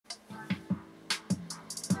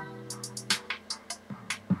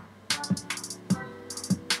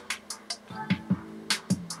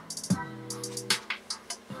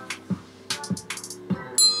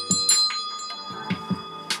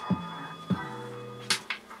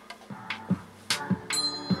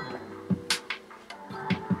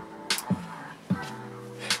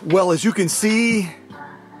Well, as you can see,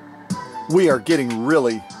 we are getting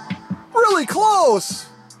really close.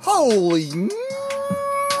 Holy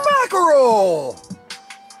mackerel!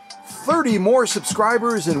 30 more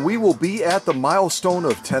subscribers and we will be at the milestone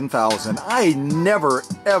of 10,000. I never,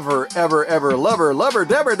 ever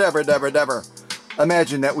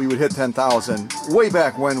imagined that we would hit 10,000 way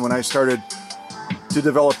back when I started to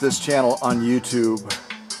develop this channel on YouTube.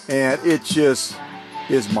 And it just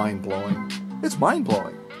is mind-blowing. It's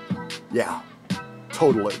mind-blowing. Yeah,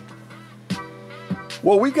 totally.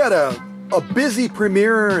 Well, we've got a busy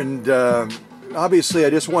premiere, and obviously I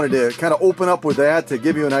just wanted to kind of open up with that to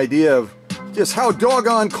give you an idea of just how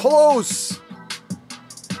doggone close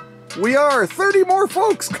we are. 30 more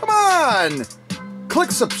folks, come on!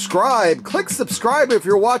 Click subscribe if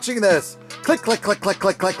you're watching this. Click.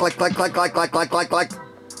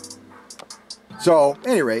 So, at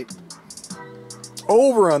any rate,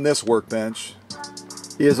 over on this workbench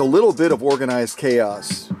is a little bit of organized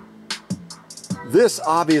chaos. This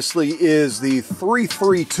obviously is the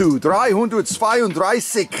 332 that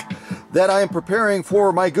I am preparing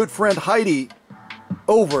for my good friend Heidi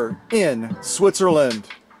over in Switzerland.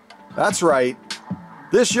 That's right.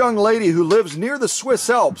 This young lady who lives near the Swiss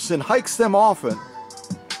Alps and hikes them often.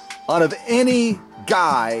 Out of any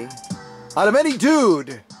guy, out of any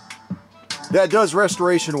dude that does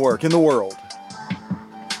restoration work in the world,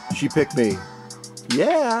 she picked me.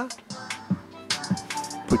 Yeah.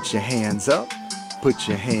 Put your hands up. Put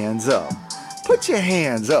your hands up. Put your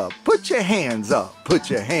hands up. Put your hands up. Put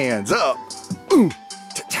your hands up. Ooh.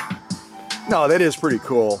 No, that is pretty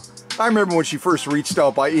cool. I remember when she first reached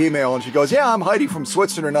out by email and she goes, "Yeah, I'm Heidi from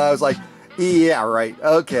Switzerland." And I was like, "Yeah, right.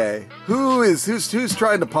 Okay. Who's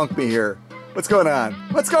trying to punk me here? What's going on?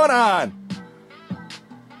 What's going on?"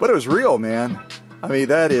 But it was real, man. I mean,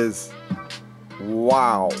 that is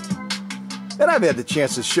wow. And I've had the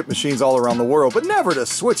chance to ship machines all around the world, but never to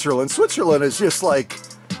Switzerland. Switzerland is just like,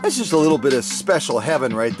 that's just a little bit of special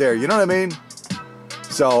heaven right there. You know what I mean?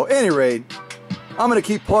 So, at any rate, I'm going to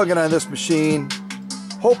keep plugging on this machine.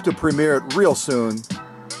 Hope to premiere it real soon.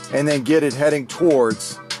 And then get it heading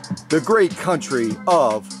towards the great country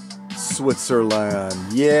of Switzerland.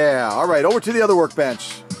 Yeah. All right, over to the other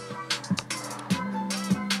workbench.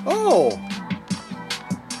 Oh.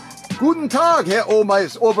 Guten Tag, Herr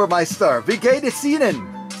Obermeister. Wie geht es Ihnen?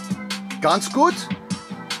 Ganz gut?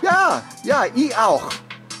 Ja, ich auch.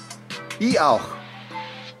 Ich auch.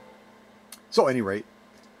 So, at any rate,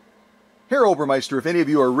 Herr Obermeister, if any of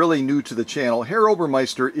you are really new to the channel, Herr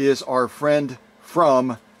Obermeister is our friend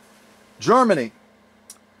from Germany.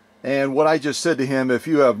 And what I just said to him, if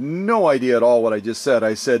you have no idea at all what I just said,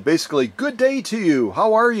 I said basically, "Good day to you.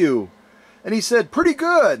 How are you?" And he said, "Pretty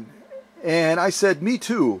good." And I said, "Me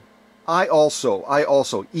too. I also,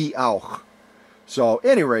 ich auch." So, at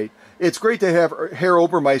any rate, it's great to have Herr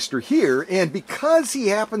Obermeister here, and because he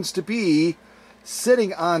happens to be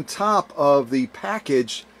sitting on top of the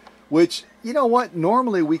package, which, you know what,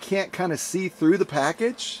 normally we can't kind of see through the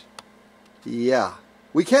package. Yeah,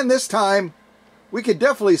 we can this time. We can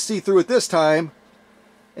definitely see through it this time,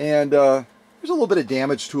 and there's a little bit of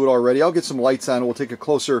damage to it already. I'll get some lights on, we'll take a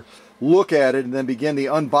closer look at it and then begin the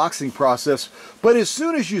unboxing process. But as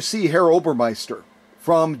soon as you see Herr Obermeister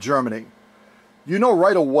from Germany, you know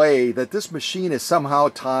right away that this machine is somehow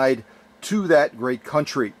tied to that great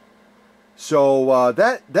country. So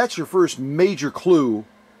that's your first major clue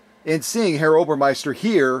in seeing Herr Obermeister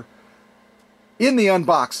here in the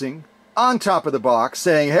unboxing, on top of the box,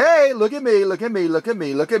 saying, "Hey, look at me, look at me, look at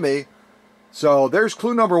me, look at me." So there's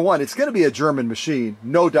clue number one. It's going to be a German machine,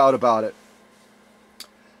 no doubt about it.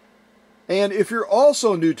 And if you're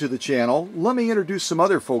also new to the channel, let me introduce some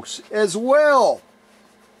other folks as well.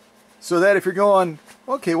 So that if you're going,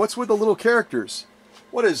 okay, what's with the little characters?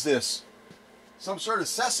 What is this? Some sort of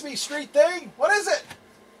Sesame Street thing? What is it?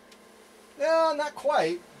 No, not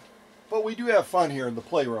quite. But we do have fun here in the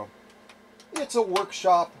playroom. It's a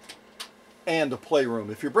workshop and a playroom.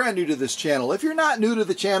 If you're brand new to this channel, if you're not new to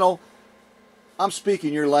the channel, I'm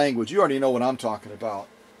speaking your language. You already know what I'm talking about.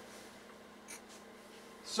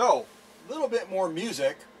 So, a little bit more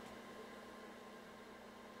music,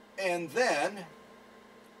 and then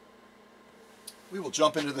we will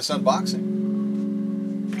jump into this unboxing.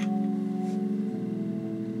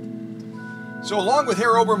 So along with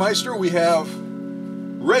Herr Obermeister, we have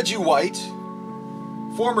Reggie White,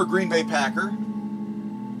 former Green Bay Packer.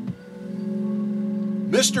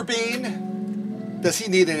 Mr. Bean, does he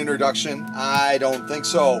need an introduction? I don't think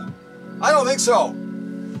so. I don't think so.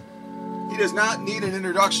 He does not need an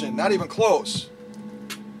introduction, not even close.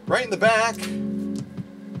 Right in the back,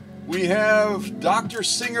 we have Dr.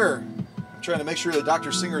 Singer, I'm trying to make sure that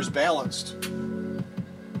Dr. Singer is balanced.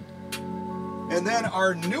 And then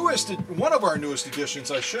our newest, one of our newest additions,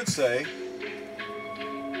 I should say,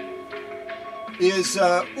 is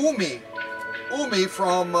Umi. Umi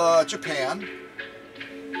from Japan.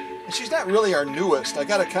 And she's not really our newest. I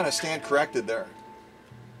got to kind of stand corrected there.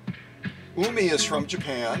 Umi is from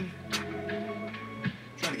Japan.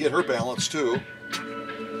 Trying to get her balance too.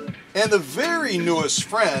 And the very newest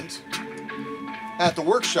friend at the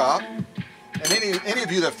workshop, and any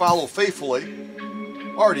of you that follow faithfully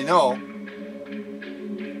already know.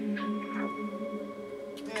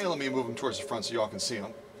 Hey, let me move him towards the front so y'all can see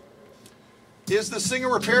him. Is the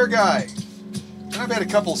Singer Repair Guy. And I've had a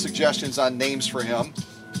couple of suggestions on names for him.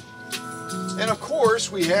 And of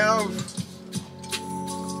course, we have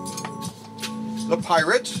the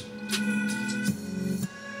Pirate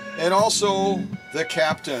and also the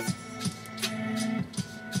Captain.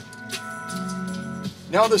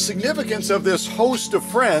 Now, the significance of this host of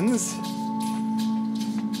friends,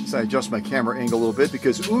 as I adjust my camera angle a little bit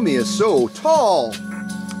because Umi is so tall.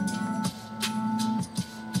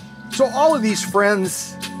 So all of these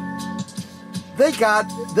friends, they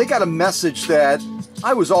got a message that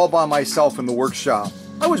I was all by myself in the workshop.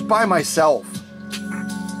 I was by myself.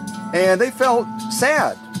 And they felt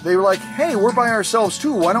sad. They were like, hey, we're by ourselves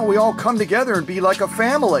too. Why don't we all come together and be like a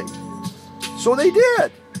family? So they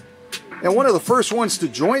did. And one of the first ones to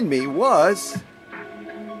join me was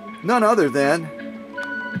none other than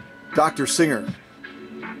Dr. Singer.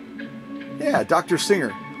 Yeah, Dr.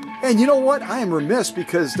 Singer. And you know what? I am remiss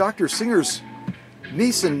because Dr. Singer's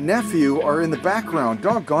niece and nephew are in the background.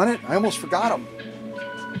 Doggone it, I almost forgot them.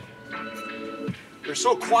 They're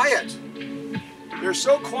so quiet. They're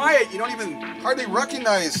so quiet, you don't even hardly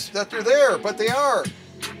recognize that they're there, but they are.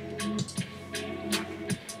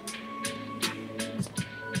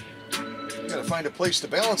 Gotta find a place to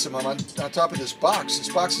balance them on top of this box. This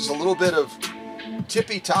box is a little bit of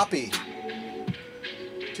tippy-toppy.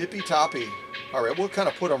 Tippy-toppy. All right, we'll kind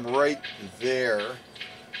of put them right there.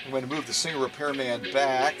 I'm going to move the Singer Repairman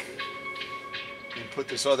back and put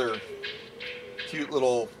this other cute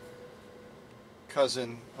little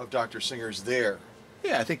cousin of Dr. Singer's there.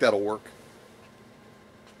 Yeah, I think that'll work.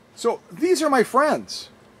 So these are my friends.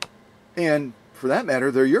 And for that matter,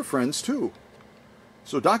 they're your friends too.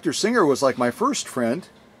 So Dr. Singer was like my first friend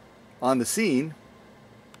on the scene.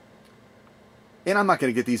 And I'm not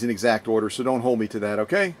going to get these in exact order, so don't hold me to that,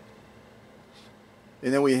 okay?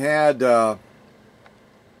 And then we had Herr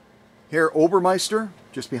Obermeister,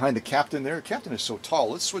 just behind the captain there. The captain is so tall.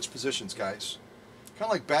 Let's switch positions, guys. Kind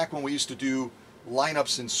of like back when we used to do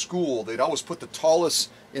lineups in school. They'd always put the tallest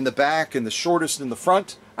in the back and the shortest in the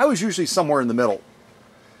front. I was usually somewhere in the middle.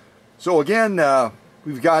 So again,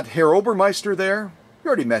 we've got Herr Obermeister there. You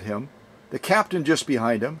already met him. The captain just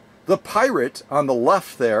behind him. The pirate on the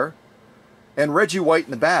left there. And Reggie White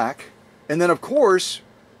in the back. And then, of course,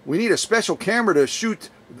 we need a special camera to shoot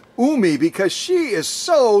Umi because she is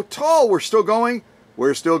so tall. We're still going.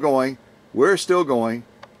 We're still going. We're still going.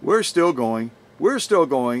 We're still going. We're still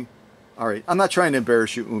going. All right, I'm not trying to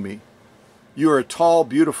embarrass you, Umi. You're a tall,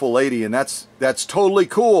 beautiful lady, and that's totally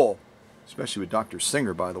cool. Especially with Dr.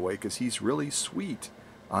 Singer, by the way, because he's really sweet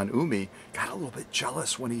on Umi. Got a little bit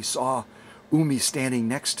jealous when he saw Umi standing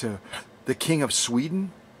next to the King of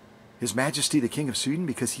Sweden, His Majesty the King of Sweden,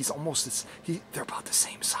 because he's almost they're about the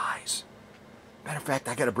same size. Matter of fact,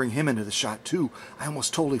 I got to bring him into the shot too. I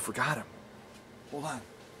almost totally forgot him. Hold on.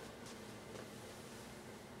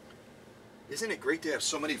 Isn't it great to have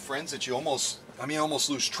so many friends that you almost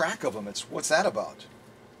lose track of them? What's that about?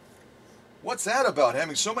 What's that about?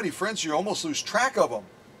 Having so many friends you almost lose track of them.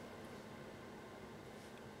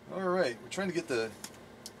 All right, we're trying to get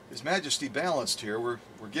His Majesty balanced here. We're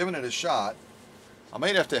giving it a shot. I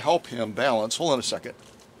might have to help him balance. Hold on a second.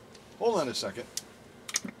 Hold on a second.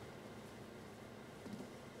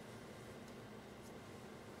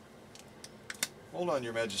 Hold on,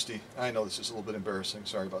 Your Majesty. I know this is a little bit embarrassing.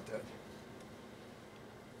 Sorry about that.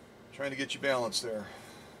 Trying to get you balanced there.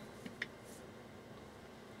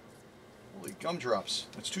 Holy gumdrops.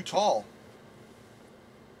 That's too tall.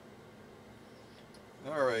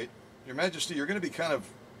 All right. Your Majesty, you're going to be kind of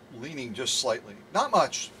leaning just slightly. Not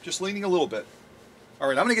much. Just leaning a little bit. All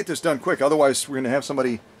right, I'm going to get this done quick. Otherwise, we're going to have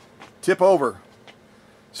somebody tip over.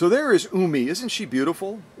 So there is Umi. Isn't she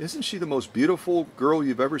beautiful? Isn't she the most beautiful girl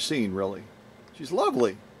you've ever seen, really? She's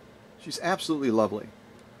lovely. She's absolutely lovely.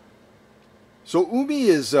 So Umi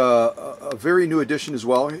is a very new addition as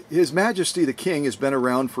well. His Majesty the King has been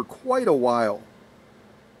around for quite a while.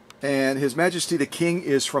 And His Majesty the King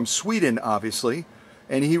is from Sweden, obviously.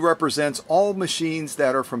 And he represents all machines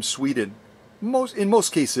that are from Sweden. in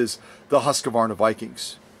most cases, the Husqvarna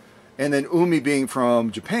Vikings. And then Umi, being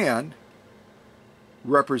from Japan,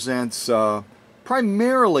 represents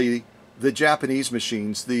primarily the Japanese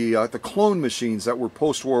machines, the clone machines that were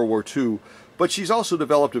post-World War II. But she's also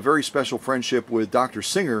developed a very special friendship with Dr.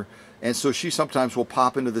 Singer, and so she sometimes will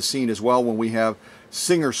pop into the scene as well when we have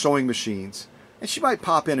Singer sewing machines. And she might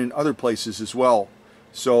pop in other places as well.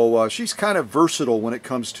 So she's kind of versatile when it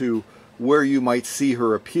comes to where you might see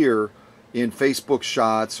her appear in Facebook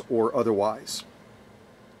shots or otherwise.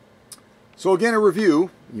 So again, a review.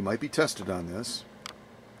 You might be tested on this.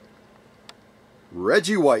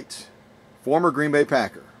 Reggie White, former Green Bay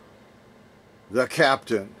Packer. The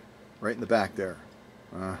captain, right in the back there.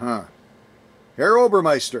 Herr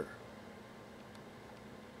Obermeister.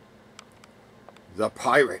 The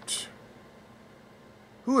pirate.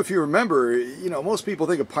 Who, if you remember, most people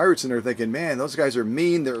think of pirates and they're thinking, man, those guys are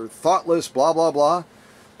mean, they're thoughtless, blah, blah, blah.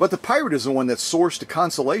 But the pirate is the one that sourced the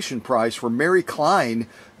consolation prize for Mary Klein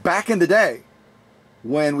back in the day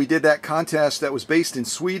when we did that contest that was based in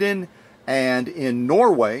Sweden and in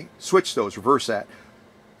Norway. Switch those, reverse that.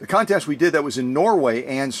 The contest we did that was in Norway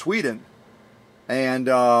and Sweden. And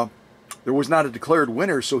there was not a declared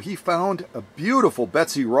winner, so he found a beautiful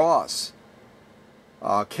Betsy Ross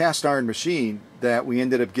cast iron machine that we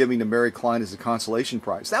ended up giving to Mary Klein as a consolation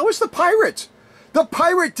prize. That was the pirate. The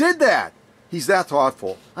pirate did that. He's that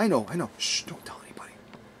thoughtful. I know. Shh, don't tell anybody.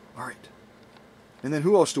 All right. And then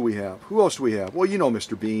who else do we have? Well,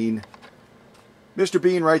 Mr. Bean. Mr.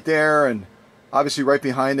 Bean right there, and obviously right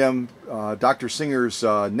behind him, Dr. Singer's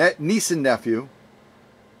niece and nephew.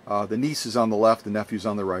 The niece is on the left, the nephew's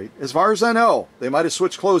on the right. As far as I know, they might have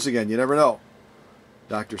switched clothes again. You never know.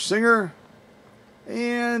 Dr. Singer.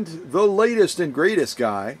 And the latest and greatest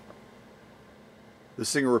guy, the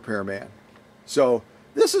Singer Repairman. So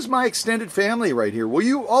this is my extended family right here.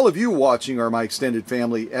 Well, all of you watching are my extended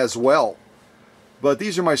family as well. But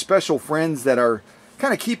these are my special friends that are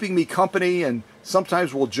kind of keeping me company, and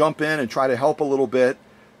sometimes we'll jump in and try to help a little bit,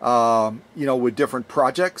 with different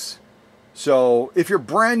projects. So if you're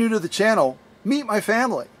brand new to the channel, meet my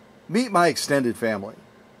family. Meet my extended family.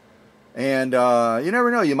 And you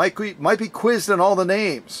never know, you might be quizzed on all the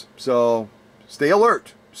names. So stay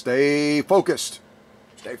alert. Stay focused.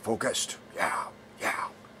 Stay focused. Yeah.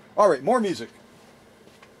 All right, more music.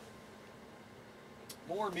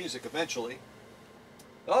 More music eventually.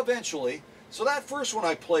 So that first one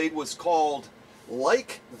I played was called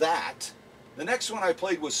Like That. The next one I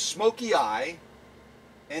played was Smoky Eye.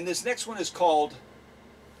 And this next one is called,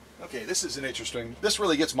 okay, this is this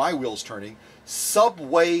really gets my wheels turning.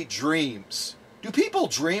 Subway Dreams. Do people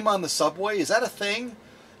dream on the subway? Is that a thing?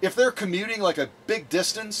 If they're commuting like a big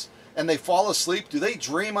distance and they fall asleep, do they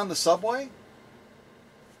dream on the subway?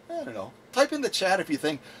 I don't know. Type in the chat if you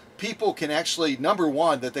think people can actually, number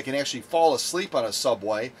one, that they can actually fall asleep on a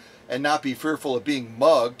subway and not be fearful of being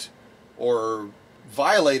mugged or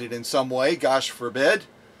violated in some way, gosh forbid.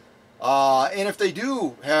 And if they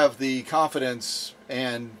do have the confidence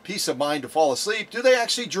and peace of mind to fall asleep, do they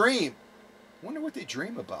actually dream? I wonder what they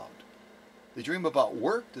dream about. They dream about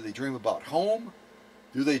work? Do they dream about home?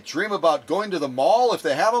 Do they dream about going to the mall if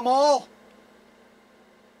they have a mall?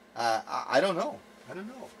 I don't know.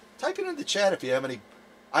 Type it in the chat if you have any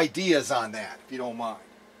ideas on that, if you don't mind.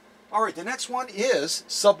 All right, the next one is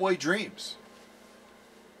Subway Dreams.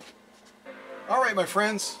 All right, my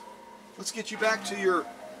friends, let's get you back to your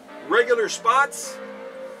regular spots.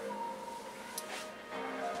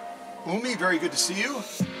 Umi, very good to see you.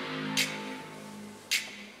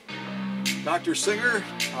 Dr. Singer,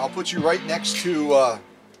 I'll put you right next to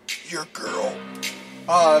your girl.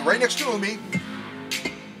 Right next to Umi.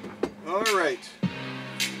 All right.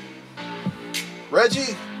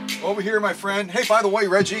 Reggie, over here, my friend. Hey, by the way,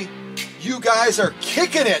 Reggie, you guys are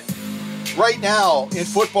kicking it right now in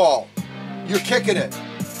football. You're kicking it.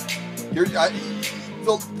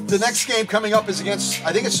 The next game coming up is against,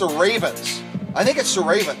 I think it's the Ravens.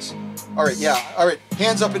 All right, yeah. All right,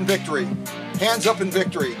 hands up in victory. Hands up in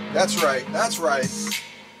victory. That's right. Let's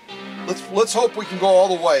hope we can go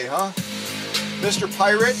all the way, huh? Mr.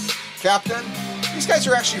 Pirate, Captain. These guys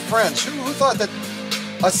are actually friends. Who thought that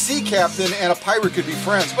a sea captain and a pirate could be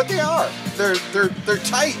friends? But they are. They're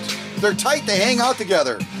tight. They're tight. They hang out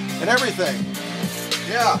together and everything.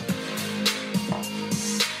 Yeah.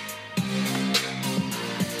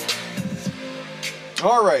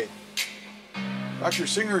 All right. Dr.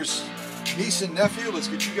 Singer's niece and nephew, let's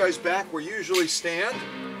get you guys back where you usually stand.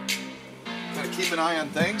 Gotta keep an eye on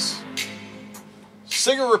things.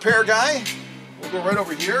 Singer repair guy, we'll go right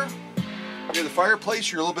over here. Near the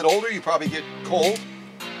fireplace, you're a little bit older, you probably get cold.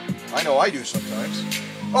 I know I do sometimes.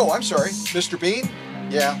 Oh, I'm sorry, Mr. Bean?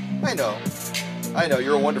 Yeah, I know. I know,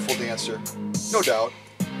 you're a wonderful dancer. No doubt.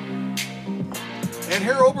 And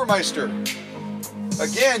Herr Obermeister,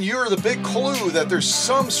 again, you're the big clue that there's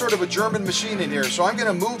some sort of a German machine in here. So I'm going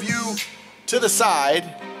to move you to the side,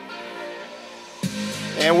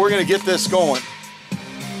 and we're going to get this going.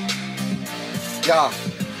 Ja.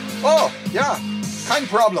 Oh, ja. Kein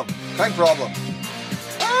Problem. Kein Problem.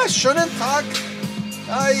 Ah, schönen Tag.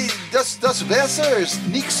 Das Wetter ist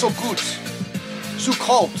nicht so gut. Zu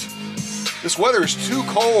kalt. This weather is too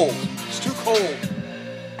cold. It's too cold.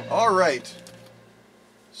 All right.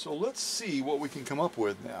 So let's see what we can come up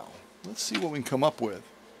with now. Let's see what we can come up with.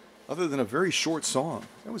 Other than a very short song.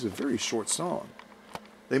 That was a very short song.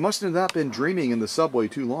 They must have not been dreaming in the subway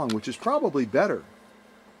too long, which is probably better.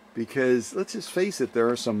 Because, let's just face it, there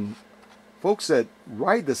are some folks that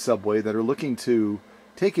ride the subway that are looking to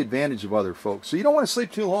take advantage of other folks. So you don't want to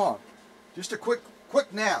sleep too long. Just a quick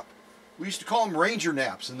nap. We used to call them ranger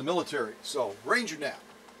naps in the military. So, ranger nap.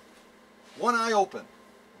 One eye open.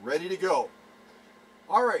 Ready to go.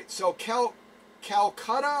 All right, so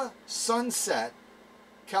Calcutta Sunset.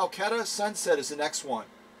 Calcutta Sunset is the next one.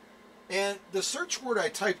 And the search word I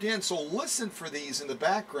typed in, so listen for these in the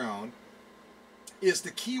background, is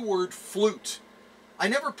the keyword flute. I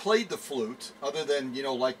never played the flute, other than, you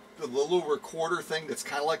know, like the little recorder thing that's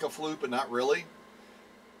kind of like a flute, but not really.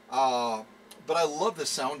 But I love the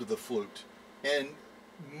sound of the flute. And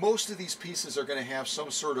most of these pieces are going to have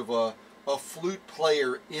some sort of a flute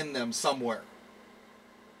player in them somewhere.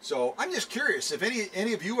 So I'm just curious, if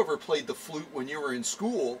any of you ever played the flute when you were in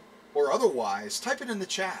school or otherwise, type it in the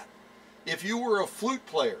chat. If you were a flute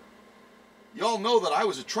player, you all know that I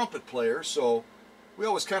was a trumpet player, so we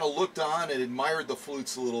always kind of looked on and admired the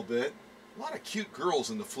flutes a little bit. A lot of cute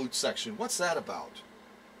girls in the flute section. What's that about?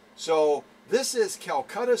 So this is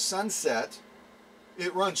Calcutta Sunset.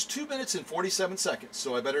 It runs 2 minutes and 47 seconds,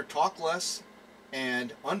 so I better talk less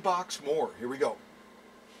and unbox more. Here we go.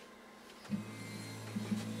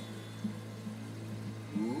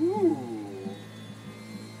 Ooh.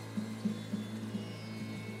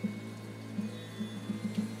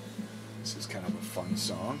 This is kind of a fun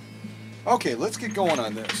song. Okay, let's get going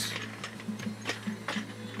on this.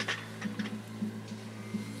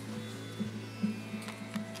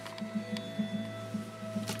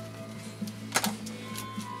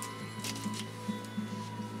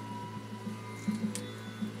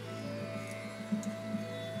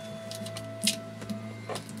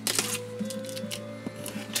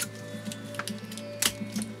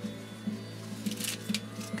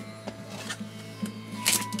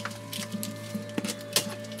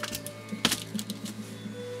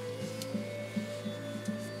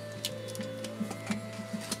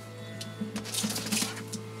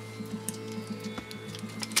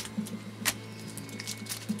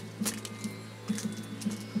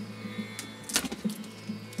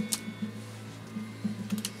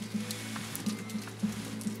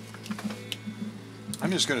 I'm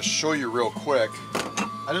just going to show you real quick.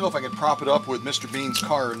 I don't know if I can prop it up with Mr. Bean's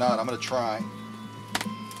car or not. I'm going to try.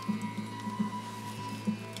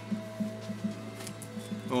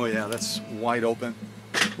 Oh yeah, that's wide open.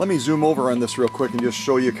 Let me zoom over on this real quick and just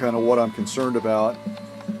show you kind of what I'm concerned about.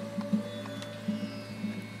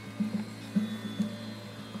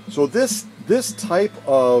 So this type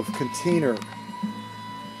of container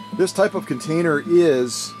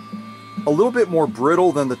is a little bit more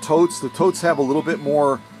brittle than the totes. The totes have a little bit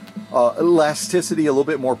more elasticity, a little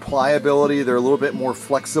bit more pliability. They're a little bit more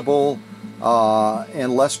flexible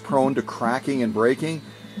and less prone to cracking and breaking.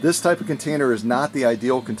 This type of container is not the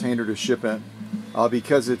ideal container to ship in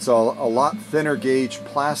because it's a lot thinner gauge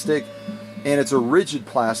plastic, and it's a rigid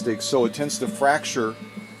plastic, so it tends to fracture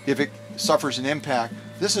if it suffers an impact.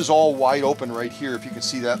 This is all wide open right here, if you can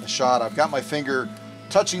see that in the shot. I've got my finger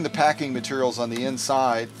touching the packing materials on the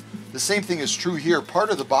inside. The same thing is true here.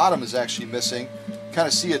 Part of the bottom is actually missing. Kind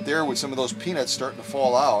of see it there with some of those peanuts starting to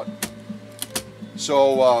fall out.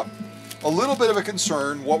 So a little bit of a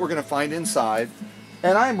concern what we're going to find inside.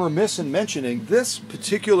 And I'm remiss in mentioning this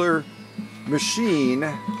particular machine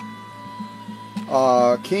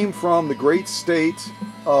came from the great state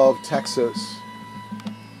of Texas.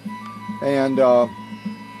 And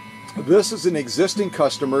this is an existing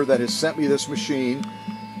customer that has sent me this machine.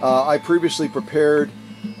 I previously prepared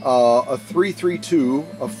a 332,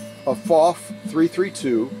 a FOF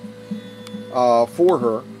 332 for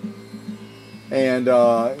her,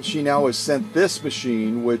 and she now has sent this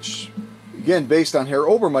machine, which, again, based on Herr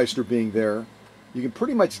Obermeister being there, you can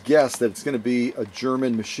pretty much guess that it's going to be a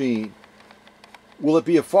German machine. Will it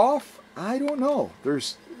be a FOF? I don't know.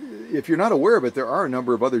 If you're not aware of it, there are a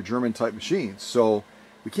number of other German type machines. So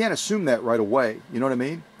We can't assume that right away. You know what I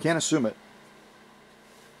mean? Can't assume it.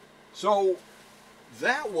 So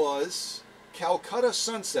that was Calcutta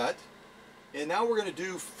Sunset, and now we're going to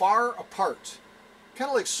do Far Apart. Kind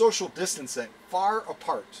of like social distancing. Far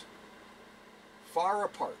apart. Far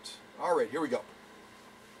apart. All right, here we go.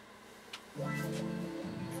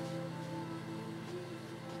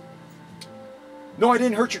 No, I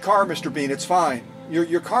didn't hurt your car, Mr. Bean. It's fine.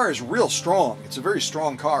 Your car is real strong. It's a very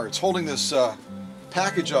strong car. It's holding this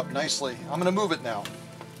package up nicely. I'm going to move it now.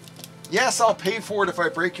 Yes, I'll pay for it if I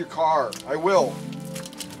break your car. I will.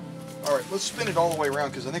 All right, let's spin it all the way around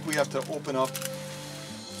because I think we have to open up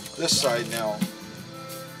this side now.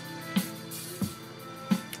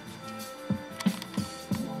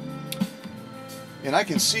 And I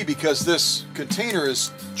can see because this container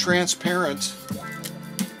is transparent.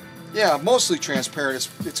 Yeah, mostly transparent.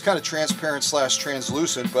 It's kind of transparent /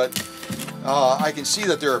 translucent, but I can see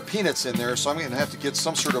that there are peanuts in there, so I'm going to have to get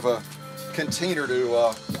some sort of a container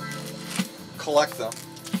to collect them.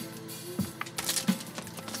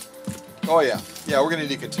 Oh yeah, we're going to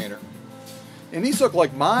need a container. And these look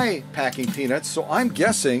like my packing peanuts, so I'm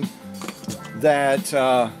guessing that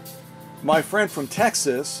my friend from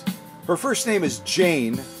Texas, her first name is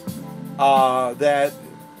Jane, that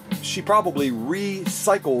she probably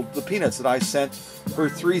recycled the peanuts that I sent her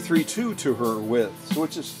 332 to her with, so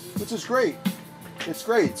which is great. It's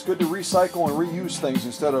great. It's good to recycle and reuse things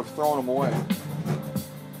instead of throwing them away.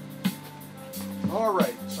 All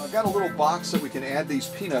right, so I've got a little box that we can add these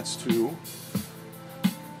peanuts to. I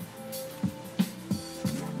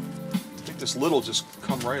think this lid will just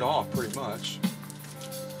come right off pretty much.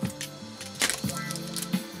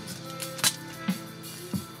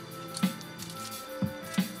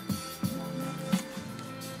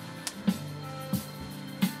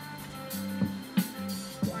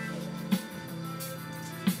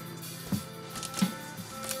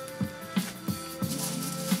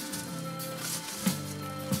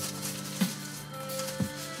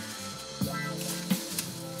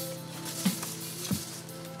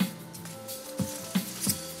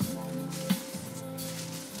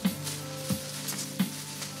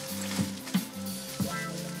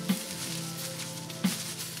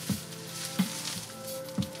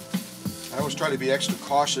 I always try to be extra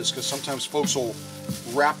cautious because sometimes folks will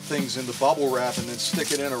wrap things into bubble wrap and then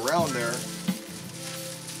stick it in around there.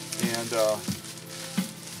 And,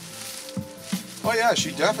 oh yeah,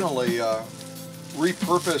 she definitely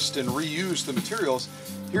repurposed and reused the materials.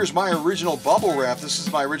 Here's my original bubble wrap. This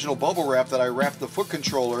is my original bubble wrap that I wrapped the foot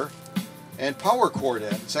controller and power cord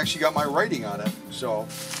in. It's actually got my writing on it, so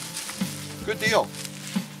good deal.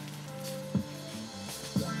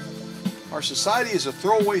 Our society is a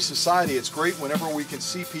throwaway society. It's great whenever we can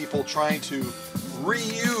see people trying to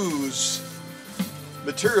reuse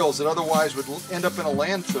materials that otherwise would end up in a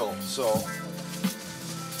landfill. So,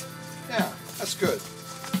 yeah, that's good.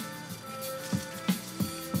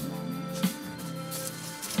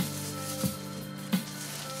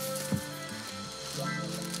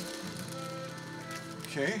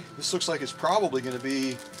 Okay, this looks like it's probably going to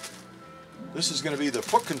be, this is going to be the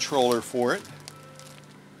foot controller for it.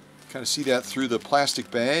 Kind of see that through the plastic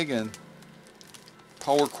bag and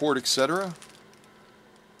power cord, etc.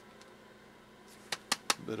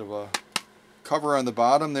 A bit of a cover on the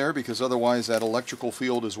bottom there because otherwise that electrical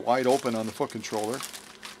field is wide open on the foot controller.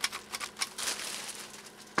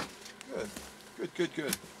 Good, good, good,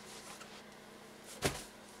 good.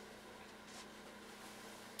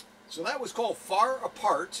 So that was called Far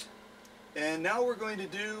Apart, and now we're going to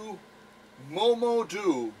do Momo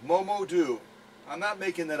Do. Momo Do. I'm not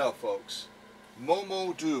making that up, folks.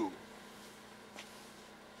 Momo Do.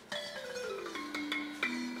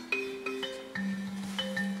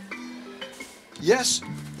 Yes,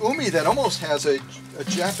 Umi, that almost has a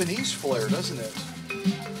Japanese flair, doesn't it?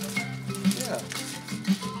 Yeah.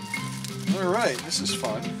 All right, this is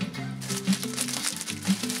fun.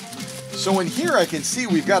 So in here I can see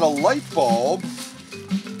we've got a light bulb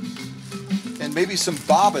and maybe some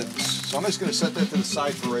bobbins. So I'm just going to set that to the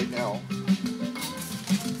side for right now.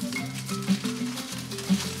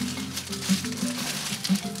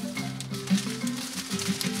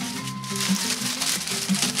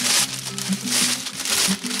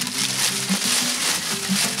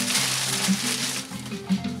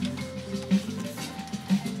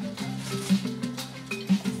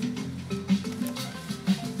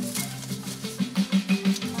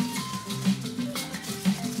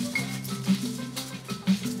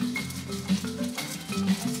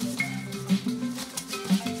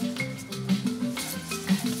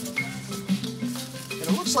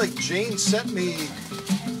 Like Jane sent me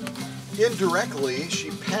indirectly, she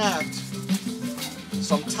packed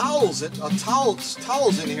some towels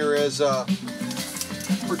in here as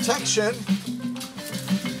protection.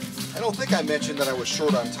 I don't think I mentioned that I was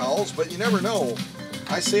short on towels, but you never know.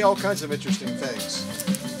 I say all kinds of interesting things.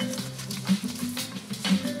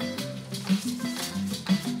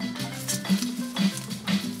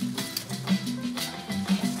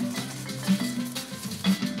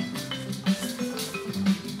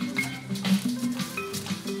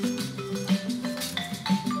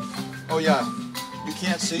 Oh yeah, you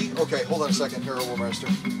can't see? Okay, hold on a second here, Obermeister.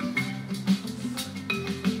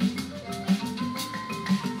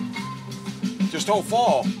 Just don't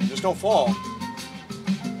fall. Just don't fall.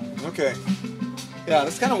 Okay. Yeah,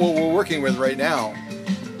 that's kind of what we're working with right now.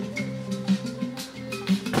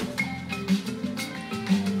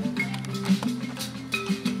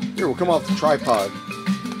 Here, we'll come off the tripod.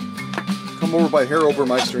 Come over by Herr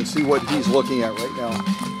Obermeister and see what he's looking at right now.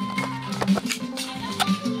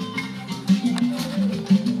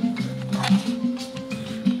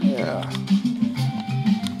 Yeah.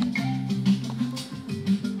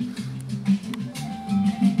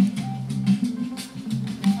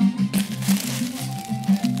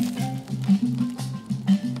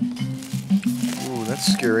 Ooh, that's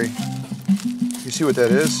scary. You see what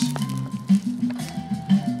that is?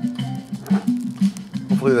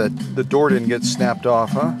 Hopefully the door didn't get snapped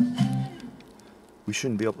off, huh? We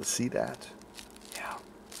shouldn't be able to see that. Yeah.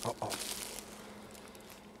 Uh-oh.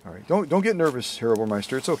 All right. Don't get nervous, Herr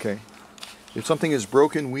Obermeister. It's okay. If something is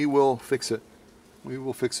broken, we will fix it. We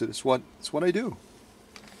will fix it. It's what I do.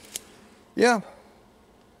 Yeah.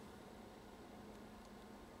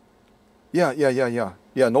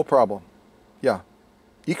 Yeah, no problem. Ja.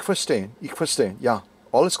 Ich verstehen. Ja.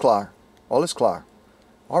 Alles klar. Alles klar.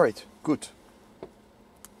 All right. Good.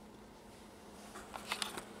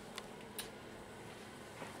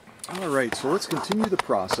 All right, so let's continue the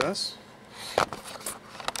process.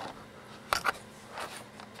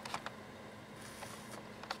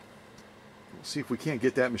 We'll see if we can't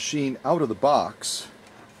get that machine out of the box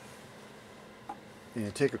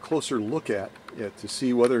and take a closer look at it to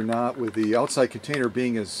see whether or not, with the outside container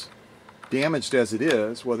being as damaged as it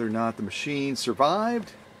is, whether or not the machine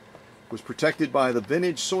survived, was protected by the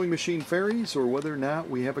vintage sewing machine fairies, or whether or not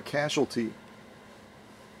we have a casualty.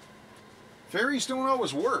 Fairies don't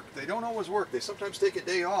always work. They don't always work. They sometimes take a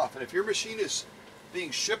day off. And if your machine is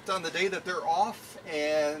being shipped on the day that they're off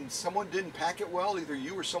and someone didn't pack it well, either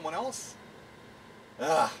you or someone else,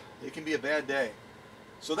 it can be a bad day.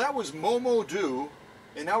 So that was Momo Do,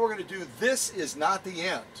 and now we're going to do This Is Not the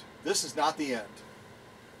End. This is not the end.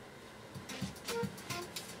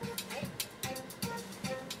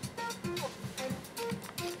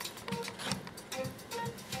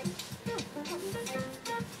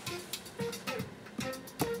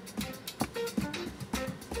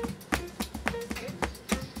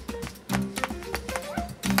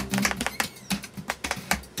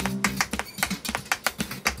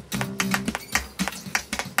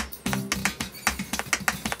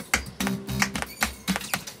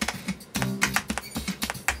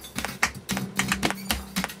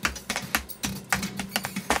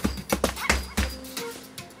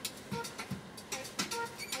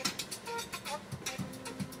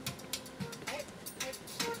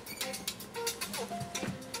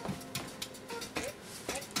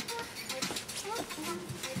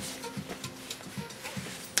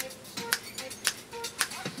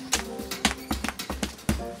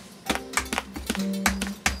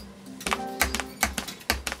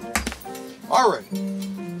 All right,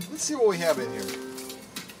 let's see what we have in here.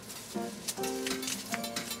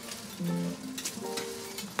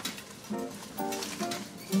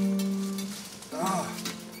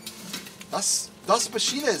 Das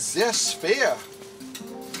Maschine ist sehr schwer.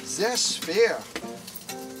 Sehr schwer.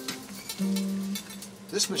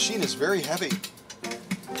 This machine is very heavy.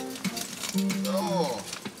 Oh,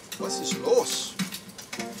 was ist los?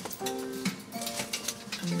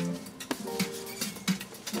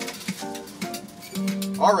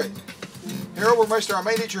 All right, Herr Obermeister, I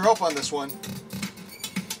might need your help on this one.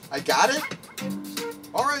 I got it?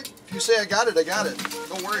 All right, if you say I got it, I got it.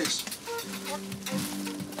 No worries.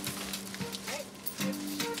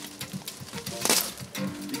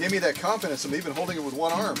 You gave me that confidence. I'm even holding it with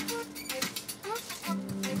one arm.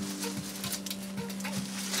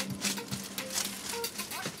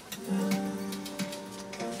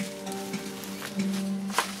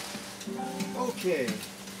 Okay.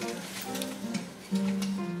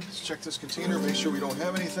 Check this container, make sure we don't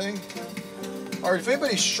have anything. All right, if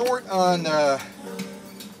anybody's short on,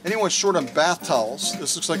 anyone's short on bath towels,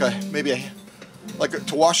 this looks like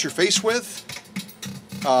to wash your face with.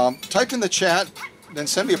 Type in the chat then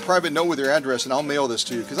send me a private note with your address and I'll mail this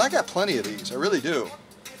to you, because I got plenty of these. I really do.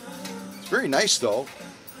 It's very nice though.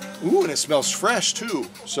 Ooh, and it smells fresh too.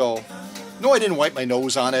 So, no, I didn't wipe my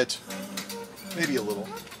nose on it. Maybe a little.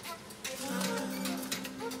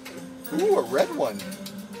 Ooh, a red one.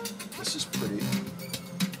 This is pretty.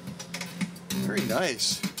 Very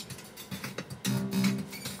nice.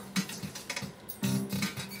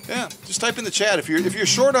 Yeah, just type in the chat if you're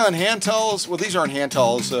short on hand towels. Well, these aren't hand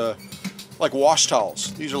towels, like wash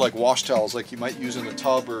towels. These are like wash towels, like you might use in the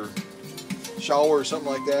tub or shower or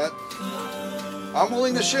something like that. I'm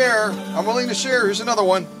willing to share. I'm willing to share. Here's another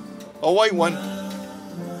one, a white one.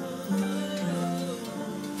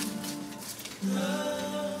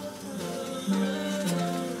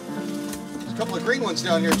 There's a couple of green ones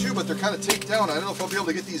down here too, but they're kind of taped down. I don't know if I'll be able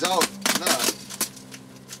to get these out or not.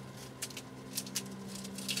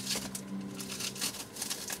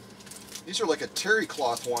 These are like a terry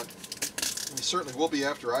cloth one. They certainly will be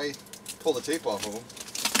after I pull the tape off of them.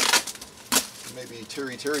 Maybe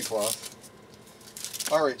terry cloth.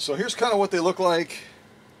 Alright, so here's kind of what they look like.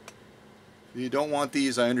 You don't want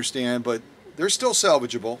these, I understand, but they're still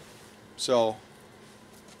salvageable. So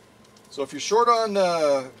if you're short on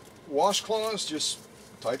washcloths, just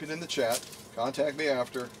type it in the chat. Contact me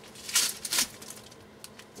after.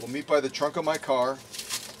 We'll meet by the trunk of my car.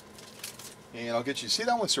 And I'll get you. See,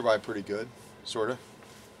 that one survived pretty good, sort of.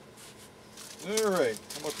 Alright,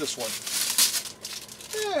 how about this one?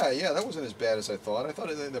 Yeah, that wasn't as bad as I thought. I thought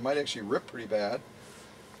it might actually rip pretty bad.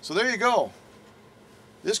 So there you go.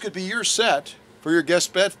 This could be your set for your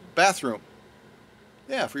guest bathroom.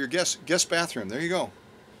 Yeah, for your guest bathroom. There you go.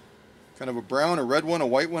 Kind of a brown, a red one, a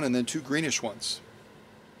white one, and then two greenish ones.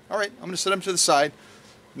 Alright, I'm going to set them to the side.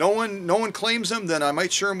 No one claims them, then I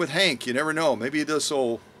might share them with Hank. You never know. Maybe he does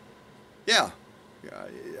so. Yeah,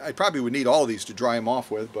 I probably would need all of these to dry them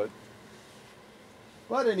off with, but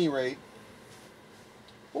at any rate,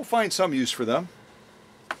 we'll find some use for them.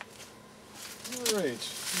 All right,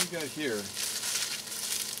 what do we got here?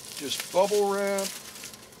 Just bubble wrap,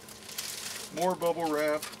 more bubble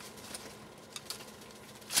wrap.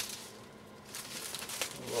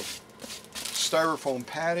 A little styrofoam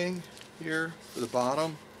padding here for the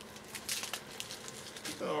bottom.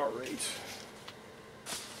 All right.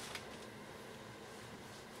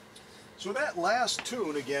 So that last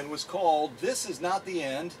tune again was called This Is Not the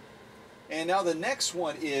End, and now the next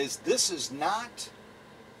one is This Is Not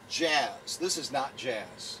Jazz. This is not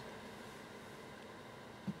jazz.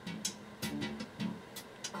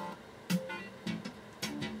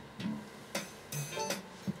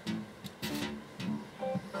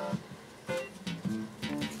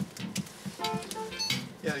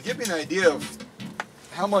 Yeah, to give me an idea of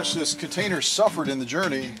how much this container suffered in the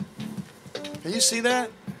journey, can you see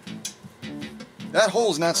that? That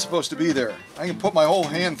hole's not supposed to be there. I can put my whole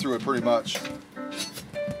hand through it pretty much.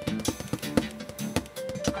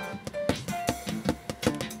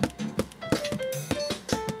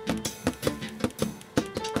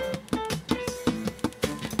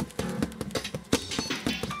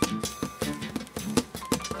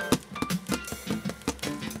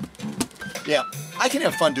 Yeah, I can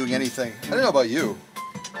have fun doing anything. I don't know about you.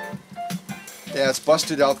 Yeah, it's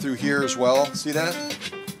busted out through here as well. See that?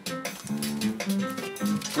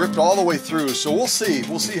 Ripped all the way through, so we'll see.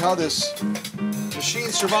 We'll see how this machine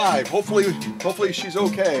survived. Hopefully she's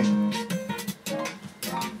okay.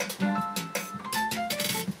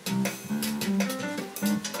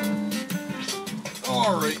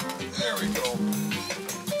 All right, there we go.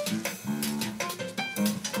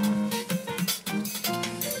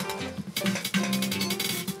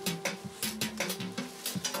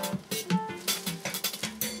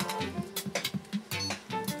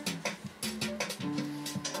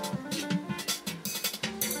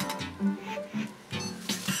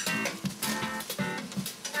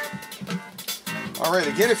 Alright,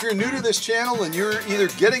 again, if you're new to this channel and you're either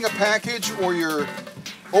getting a package or you're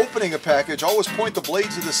opening a package, always point the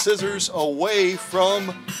blades of the scissors away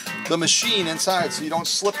from the machine inside so you don't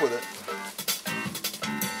slip with it.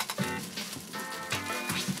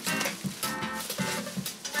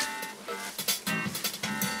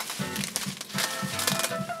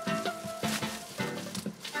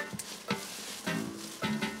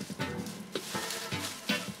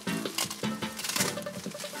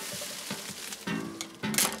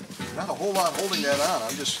 Not a whole lot holding that on.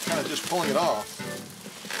 I'm just kind of just pulling it off.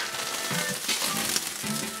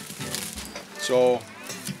 So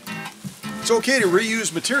it's okay to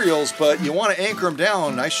reuse materials, but you want to anchor them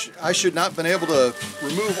down. I should not have been able to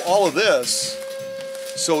remove all of this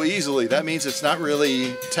so easily. That means it's not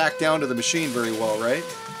really tacked down to the machine very well, right?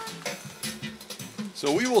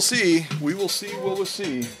 So we will see. We will see. We will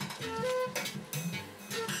see.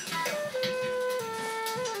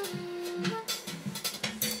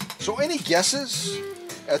 So any guesses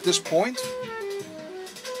at this point?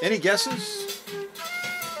 Any guesses?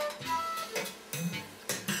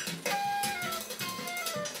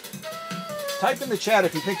 Type in the chat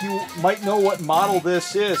if you think you might know what model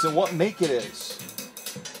this is and what make it is.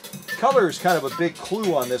 Color is kind of a big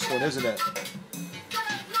clue on this one, isn't it?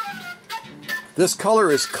 This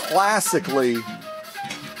color is classically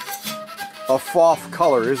a FOF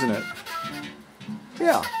color, isn't it?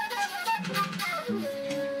 Yeah.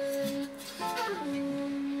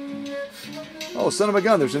 Oh, son of a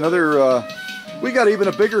gun, there's another, we got even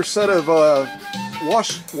a bigger set of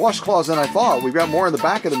washcloths than I thought. We've got more in the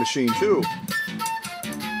back of the machine, too.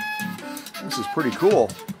 This is pretty cool.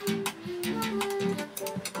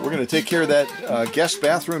 We're going to take care of that guest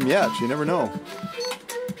bathroom yet. You never know.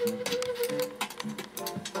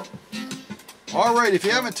 All right, if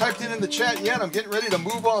you haven't typed in the chat yet, I'm getting ready to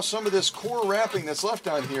move off some of this core wrapping that's left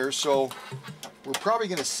on here, so we're probably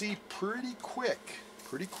going to see pretty quick,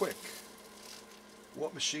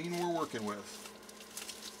 what machine we're working with.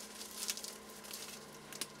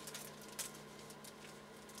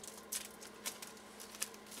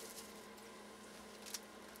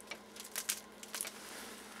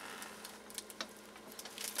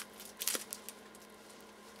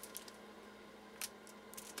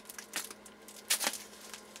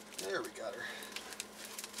 There we got her.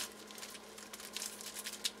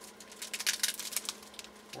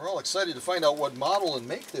 We're all excited to find out what model and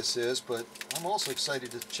make this is, but I'm also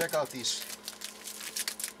excited to check out these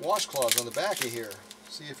washcloths on the back of here.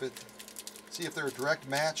 See if they're a direct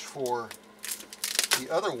match for the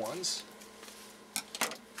other ones.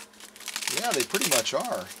 Yeah, they pretty much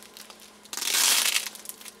are.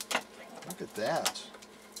 Look at that.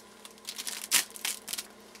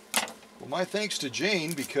 Well, my thanks to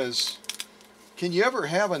Jane, because can you ever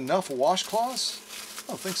have enough washcloths? I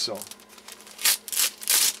don't think so.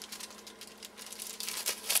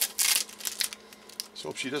 So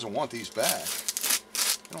hope she doesn't want these back.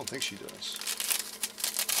 I don't think she does.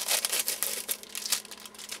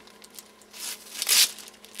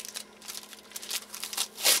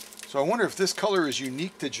 So I wonder if this color is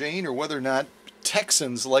unique to Jane or whether or not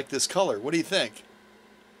Texans like this color. What do you think?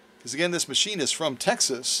 Because again, this machine is from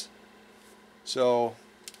Texas. So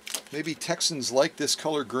maybe Texans like this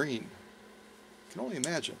color green. I can only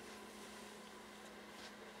imagine.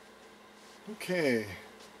 Okay.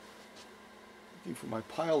 Looking for my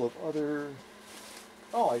pile of other...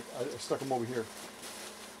 Oh, I stuck them over here.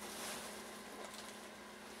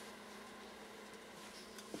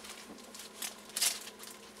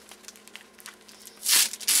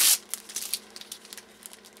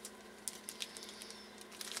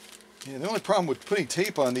 Yeah, the only problem with putting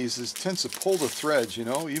tape on these is it tends to pull the threads, you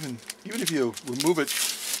know, even if you remove it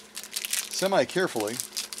semi-carefully.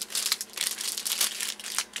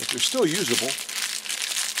 But they're still usable.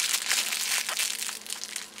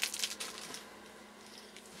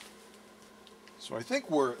 So I think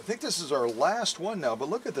this is our last one now, but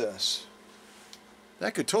look at this.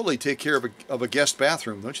 That could totally take care of a guest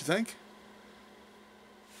bathroom, don't you think?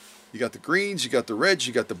 You got the greens, you got the reds,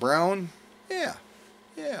 you got the brown. Yeah.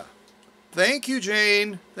 Yeah. Thank you,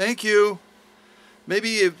 Jane. Thank you.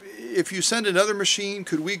 Maybe if you send another machine,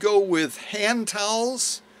 could we go with hand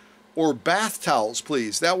towels or bath towels,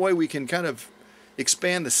 please? That way we can kind of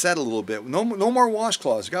expand the set a little bit. No more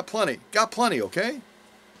washcloths. Got plenty. Got plenty, okay?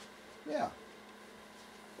 Yeah.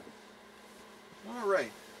 All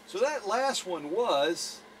right. So that last one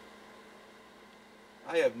was...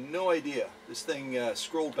 I have no idea. This thing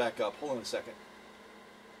scrolled back up. Hold on a second.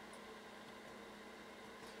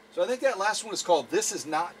 So I think that last one is called This Is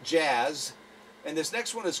Not Jazz. And this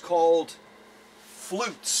next one is called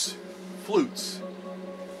Flutes. Flutes.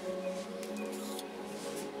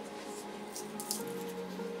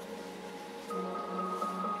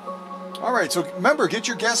 All right, so remember, get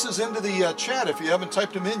your guesses into the chat if you haven't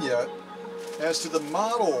typed them in yet as to the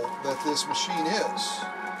model that this machine is.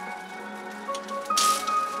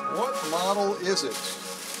 What model is it?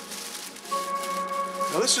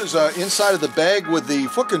 Now this is inside of the bag with the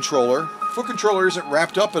foot controller. Foot controller isn't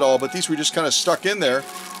wrapped up at all, but these were just kind of stuck in there.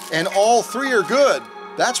 And all three are good.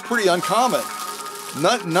 That's pretty uncommon.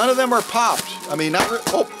 None of them are popped. I mean, not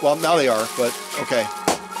oh, well, now they are, but okay.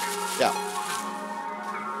 Yeah.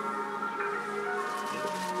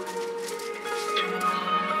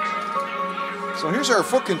 So here's our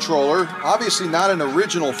foot controller. Obviously not an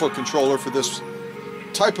original foot controller for this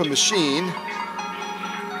type of machine.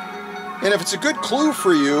 And if it's a good clue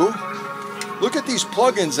for you, Look at these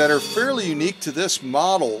plugins that are fairly unique to this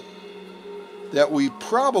model that we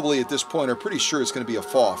probably at this point are pretty sure it's going to be a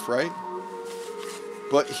FOF, right?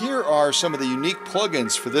 But here are some of the unique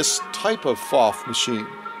plugins for this type of FOF machine.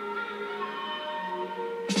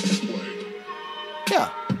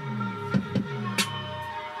 Yeah.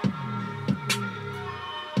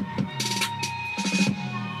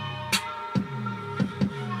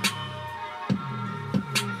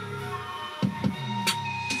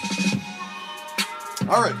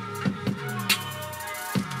 All right.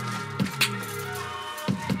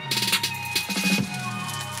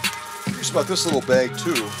 Curious about this little bag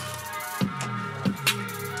too.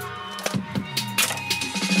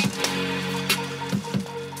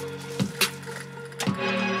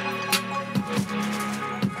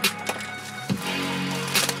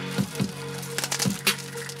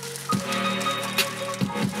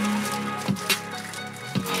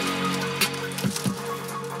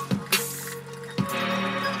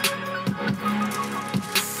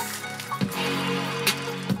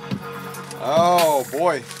 Oh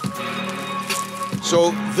boy. So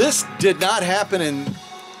this did not happen in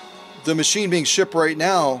the machine being shipped right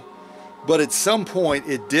now, but at some point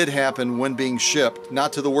it did happen when being shipped,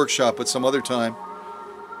 not to the workshop, but some other time.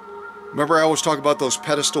 Remember I always talk about those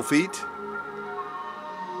pedestal feet?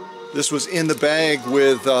 This was in the bag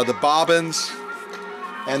with the bobbins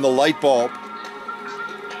and the light bulb.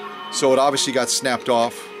 So it obviously got snapped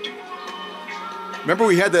off. Remember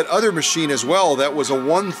we had that other machine as well that was a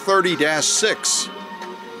 130-6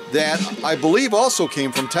 that I believe also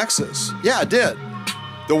came from Texas. Yeah, it did.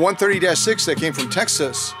 The 130-6 that came from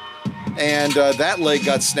Texas, and that leg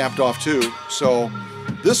got snapped off too. So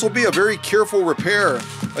this will be a very careful repair.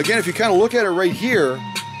 Again, if you kind of look at it right here,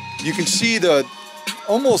 you can see the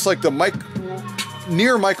almost like the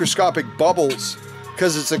near microscopic bubbles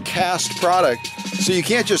because it's a cast product. So you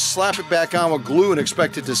can't just slap it back on with glue and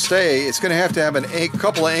expect it to stay. It's going to have a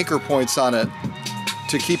couple of anchor points on it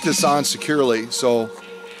to keep this on securely. So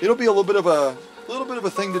it'll be a little bit of a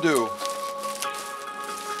thing to do.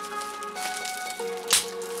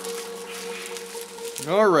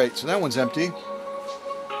 All right, so that one's empty.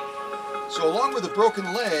 So along with the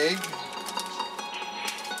broken leg,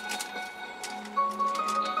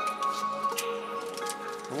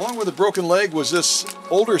 was this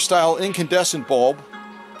older style incandescent bulb,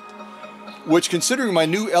 which, considering my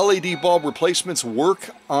new LED bulb replacements work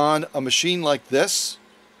on a machine like this,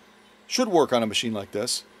 should work on a machine like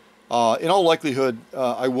this, in all likelihood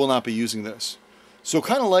I will not be using this. So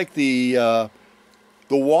kind of like the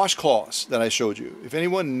washcloths that I showed you. If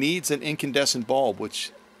anyone needs an incandescent bulb,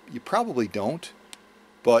 which you probably don't,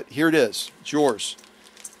 but here it is, it's yours.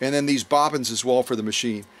 And then these bobbins as well for the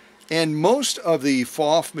machine. And most of the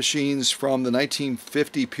FOF machines from the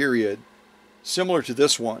 1950 period, similar to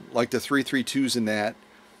this one, like the 332s and that,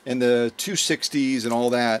 and the 260s and all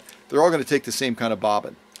that, they're all going to take the same kind of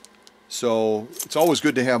bobbin. So it's always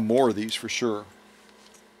good to have more of these for sure.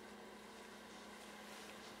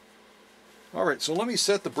 All right, so let me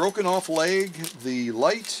set the broken off leg, the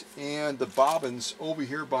light, and the bobbins over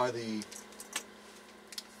here by the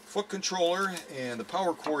foot controller and the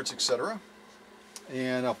power cords, etc.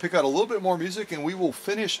 And I'll pick out a little bit more music and we will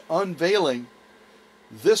finish unveiling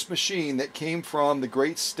this machine that came from the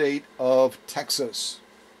great state of Texas.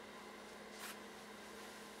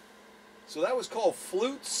 So that was called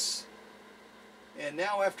Flutes. And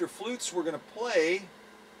now after Flutes we're going to play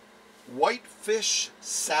Whitefish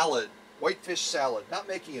Salad. Whitefish Salad, not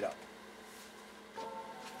making it up.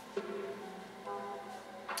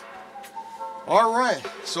 All right,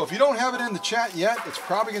 so if you don't have it in the chat yet, it's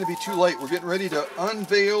probably going to be too late. We're getting ready to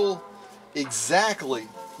unveil exactly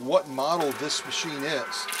what model this machine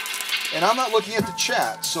is. And I'm not looking at the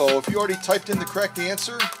chat, so if you already typed in the correct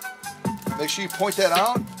answer, make sure you point that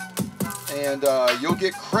out, and you'll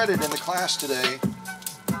get credit in the class today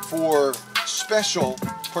for special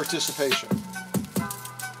participation.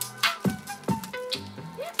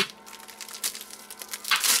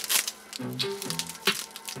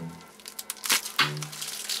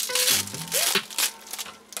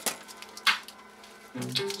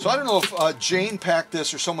 So I don't know if Jane packed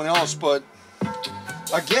this or someone else, but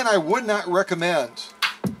again, I would not recommend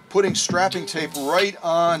putting strapping tape right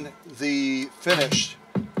on the finish,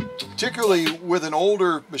 particularly with an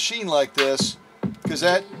older machine like this, because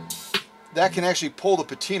that can actually pull the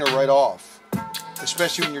patina right off,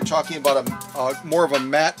 especially when you're talking about a more of a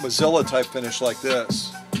matte Mozilla type finish like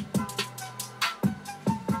this. I'm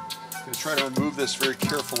going to try to remove this very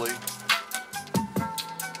carefully.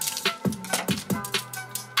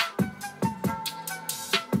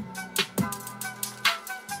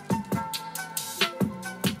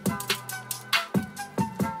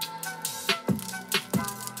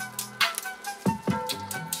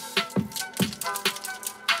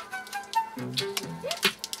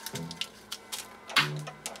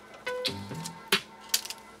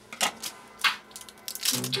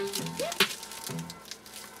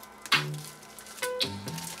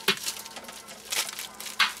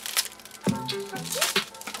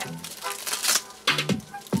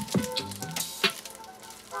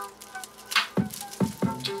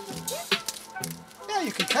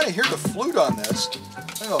 of hear the flute on this. I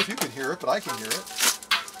don't know if you can hear it, but I can hear it.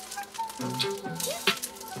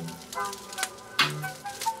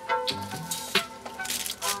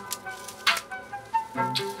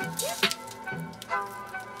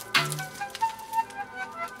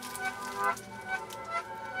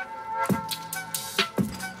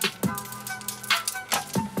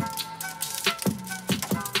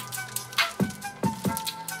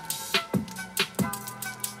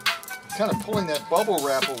 Kind of pulling that bubble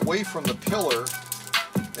wrap away from the pillar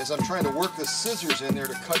as I'm trying to work the scissors in there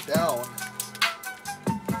to cut down.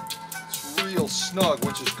 It's real snug,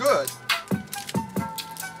 which is good.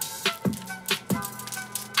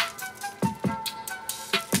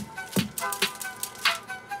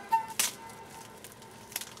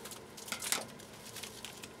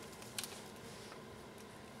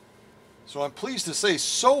 So I'm pleased to say,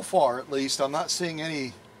 so far at least, I'm not seeing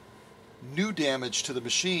any new damage to the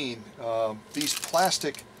machine. These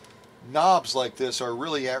plastic knobs like this are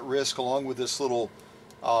really at risk, along with this little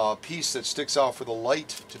piece that sticks out for the light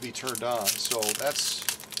to be turned on. So that's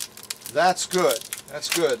good.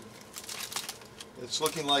 That's good. It's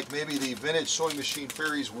looking like maybe the vintage sewing machine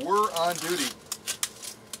fairies were on duty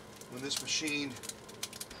when this machine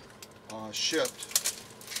shipped.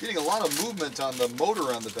 Getting a lot of movement on the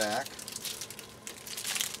motor on the back.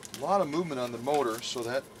 A lot of movement on the motor, so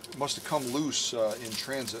that must have come loose in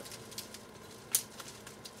transit.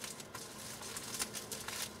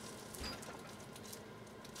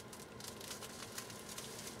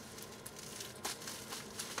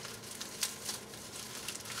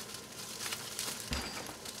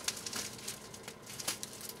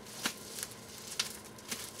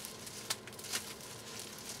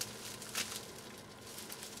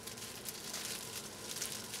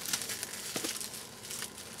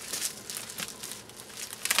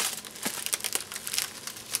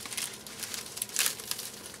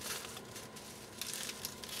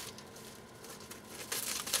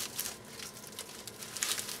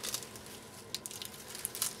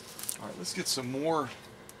 All right, let's get some more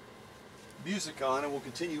music on and we'll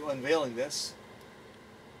continue unveiling this.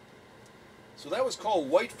 So that was called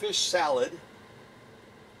Whitefish Salad.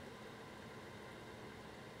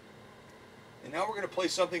 And now we're going to play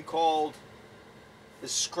something called The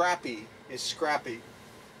Scrappy is Scrappy.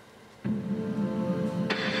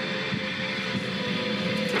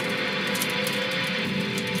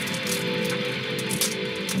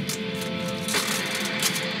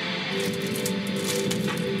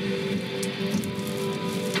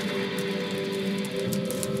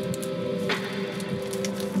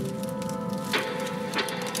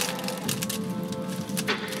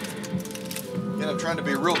 I'm trying to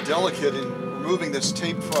be real delicate in removing this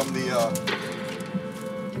tape from the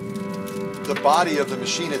body of the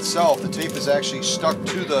machine itself. The tape is actually stuck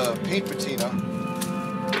to the paint patina,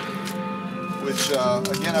 which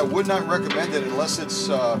again, I would not recommend it unless it's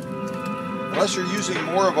unless you're using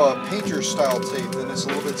more of a painter style tape. Then it's a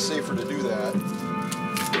little bit safer to do that.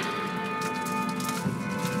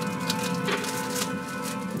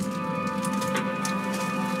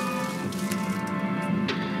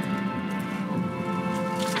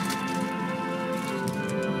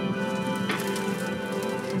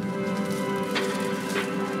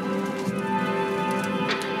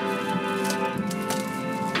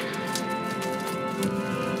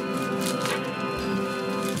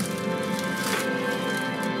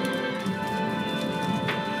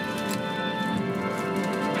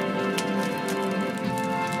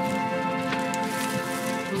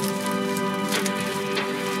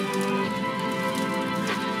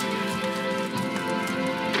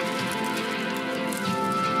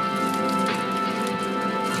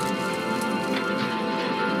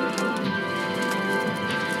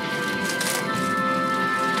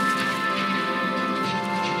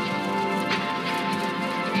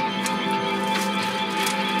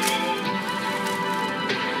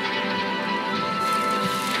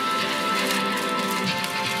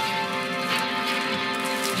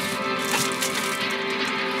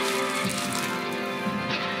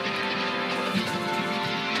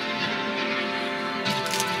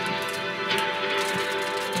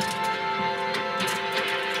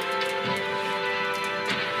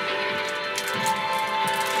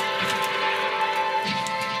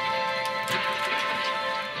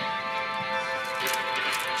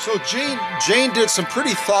 So Jane did some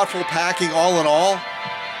pretty thoughtful packing all in all.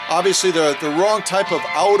 Obviously the wrong type of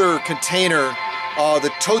outer container.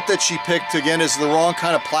 The tote that she picked, again, is the wrong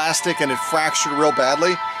kind of plastic and it fractured real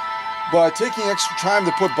badly. But taking extra time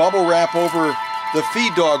to put bubble wrap over the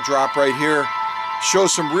feed dog drop right here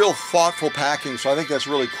shows some real thoughtful packing. So I think that's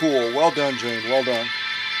really cool. Well done, Jane. Well done.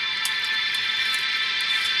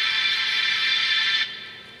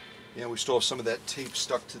 And we still have some of that tape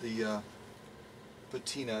stuck to the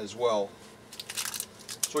patina as well.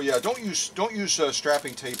 So yeah, don't use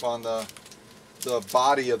strapping tape on the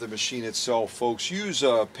body of the machine itself, folks. Use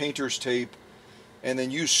painter's tape, and then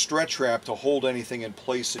use stretch wrap to hold anything in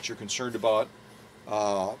place that you're concerned about,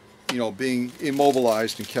 you know, being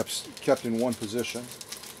immobilized and kept in one position.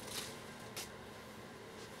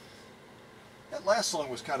 That last one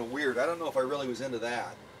was kind of weird. I don't know if I really was into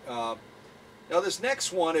that. Now this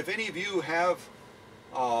next one, if any of you have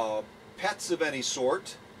pets of any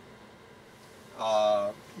sort,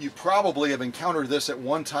 you probably have encountered this at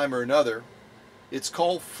one time or another. It's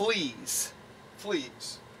called fleas.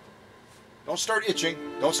 Fleas. Don't start itching.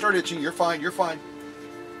 Don't start itching. You're fine. You're fine.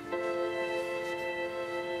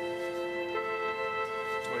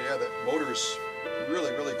 Oh yeah, that motor's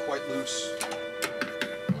really, really quite loose.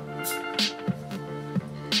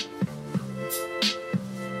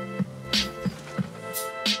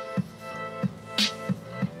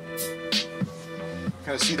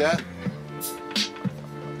 Kind of see that?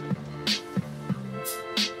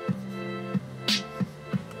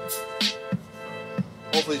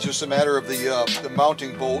 Hopefully it's just a matter of the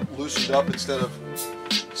mounting bolt loosened up instead of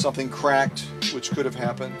something cracked, which could have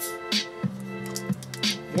happened.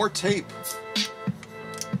 More tape.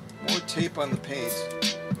 More tape on the paint.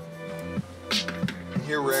 And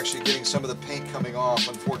here we're actually getting some of the paint coming off,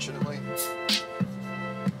 unfortunately.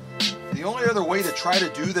 The only other way to try to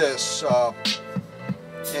do this,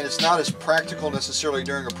 and it's not as practical necessarily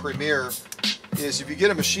during a premiere, is if you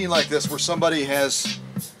get a machine like this where somebody has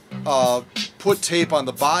put tape on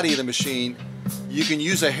the body of the machine, you can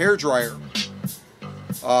use a hairdryer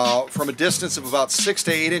from a distance of about 6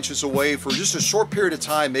 to 8 inches away for just a short period of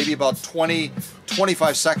time, maybe about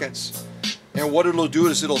 20-25 seconds. And what it'll do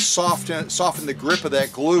is it'll soften the grip of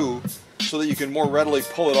that glue so that you can more readily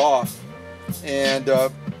pull it off. And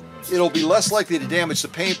it'll be less likely to damage the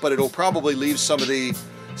paint, but it'll probably leave some of the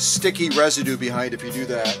sticky residue behind if you do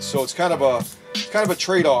that. So it's kind of a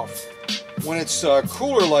trade-off. When it's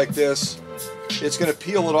cooler like this, it's going to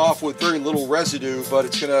peel it off with very little residue, but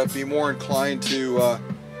it's going to be more inclined to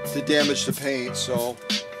damage the paint. So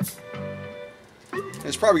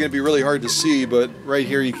it's probably going to be really hard to see, but right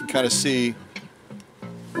here you can kind of see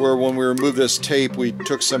where when we removed this tape, we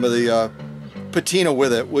took some of the patina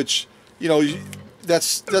with it, which, you know,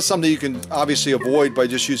 that's something you can obviously avoid by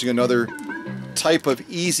just using another type of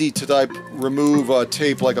easy to type remove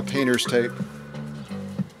tape like a painter's tape.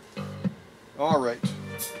 All right.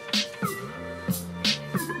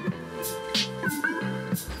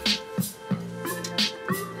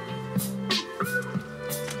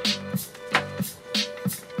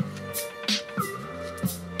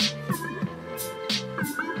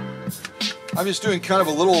 I'm just doing kind of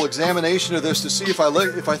a little examination of this to see if I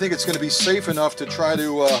think it's going to be safe enough to try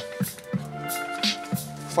to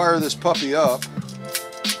fire this puppy up.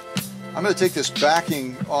 I'm going to take this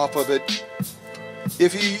backing off of it.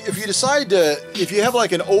 If you decide to, if you have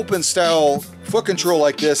like an open style foot control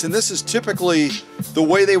like this, and this is typically the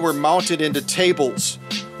way they were mounted into tables.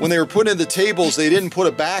 When they were put in the tables, they didn't put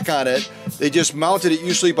a back on it. They just mounted it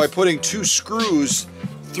usually by putting 2 screws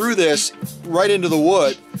through this right into the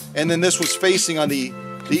wood, and then this was facing on the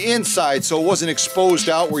inside, so it wasn't exposed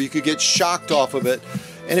out where you could get shocked off of it.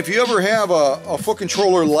 And if you ever have a foot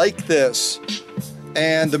controller like this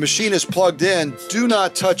and the machine is plugged in, do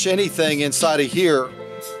not touch anything inside of here.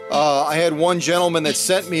 I had one gentleman that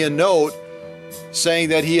sent me a note saying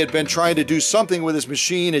that he had been trying to do something with his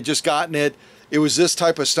machine, had just gotten it. It was this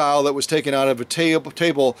type of style that was taken out of a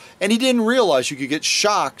table, and he didn't realize you could get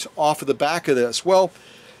shocked off of the back of this. Well,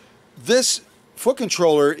 this foot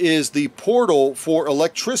controller is the portal for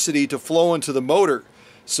electricity to flow into the motor.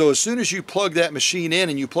 So as soon as you plug that machine in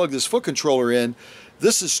and you plug this foot controller in,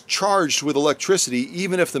 this is charged with electricity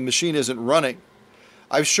even if the machine isn't running.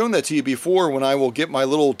 I've shown that to you before when I will get my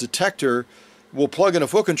little detector, we'll plug in a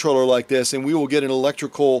foot controller like this, and we will get an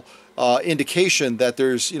electrical indication that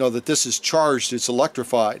there's, you know, that this is charged, it's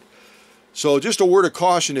electrified. So just a word of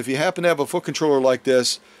caution, if you happen to have a foot controller like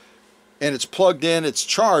this and it's plugged in, it's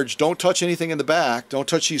charged, don't touch anything in the back. Don't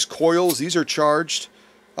touch these coils. These are charged,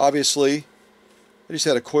 obviously. I just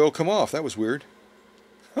had a coil come off. That was weird.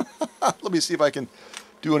 Let me see if I can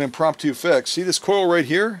do an impromptu fix. See this coil right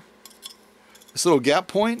here? This little gap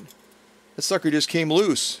point? That sucker just came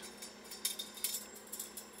loose.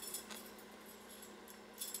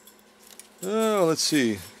 Oh, let's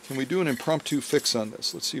see. Can we do an impromptu fix on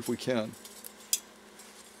this? Let's see if we can.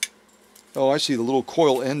 Oh, I see the little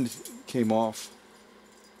coil end came off.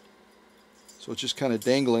 So it's just kind of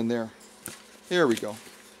dangling there. There we go.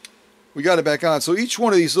 We got it back on. So each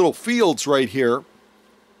one of these little fields right here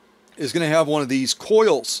is going to have one of these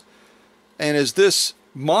coils. And as this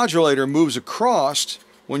modulator moves across,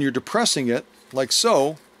 when you're depressing it, like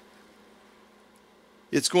so,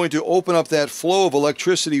 it's going to open up that flow of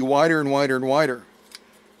electricity wider and wider and wider.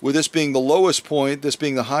 With this being the lowest point, this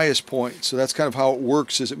being the highest point. So that's kind of how it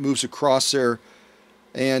works as it moves across there.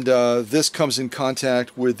 And this comes in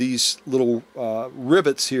contact with these little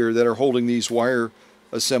rivets here that are holding these wire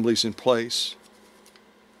assemblies in place.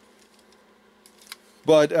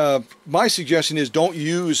 But my suggestion is don't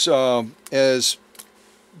use, as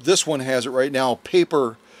this one has it right now,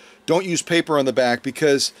 paper. Don't use paper on the back,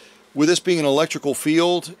 because with this being an electrical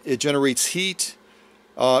field, it generates heat.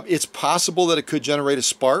 It's possible that it could generate a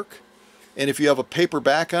spark. And if you have a paper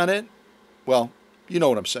back on it, well, you know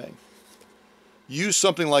what I'm saying. Use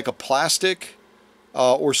something like a plastic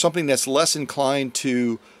or something that's less inclined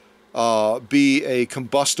to be a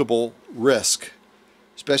combustible risk,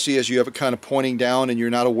 especially as you have it kind of pointing down and you're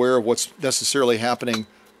not aware of what's necessarily happening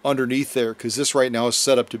underneath there, because this right now is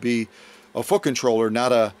set up to be a foot controller,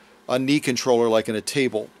 not a knee controller like in a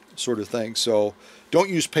table sort of thing. So don't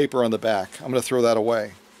use paper on the back. I'm going to throw that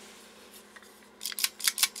away.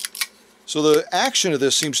 So the action of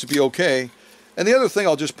this seems to be okay. And the other thing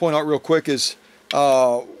I'll just point out real quick is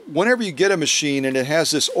whenever you get a machine and it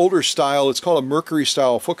has this older style, it's called a Mercury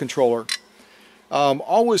style foot controller,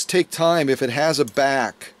 always take time, if it has a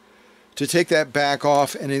back, to take that back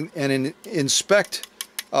off and inspect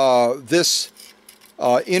this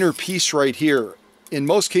inner piece right here. In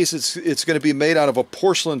most cases, it's going to be made out of a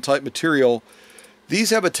porcelain type material.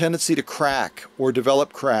 These have a tendency to crack or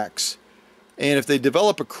develop cracks. And if they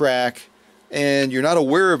develop a crack and you're not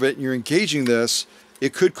aware of it and you're engaging this,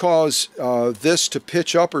 it could cause this to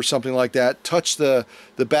pitch up or something like that, touch the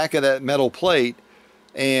back of that metal plate,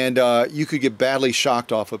 and you could get badly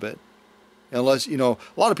shocked off of it. Unless, you know,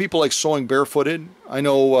 a lot of people like sewing barefooted. I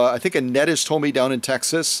know, I think Annette has told me down in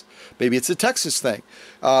Texas, maybe it's a Texas thing.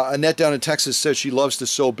 Annette down in Texas says she loves to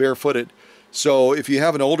sew barefooted. So if you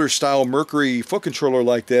have an older style Mercury foot controller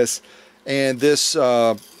like this, and this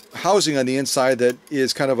housing on the inside that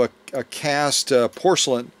is kind of a cast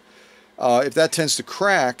porcelain, if that tends to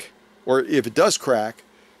crack, or if it does crack,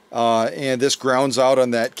 and this grounds out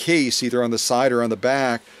on that case, either on the side or on the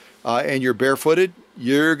back, and you're barefooted,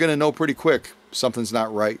 you're going to know pretty quick something's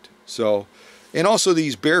not right. So, and also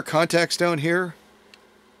these bare contacts down here,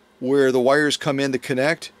 where the wires come in to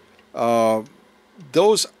connect,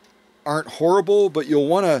 those aren't horrible, but you'll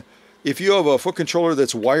want to, if you have a foot controller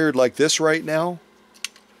that's wired like this right now,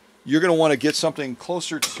 you're going to want to get something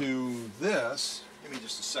closer to this. Give me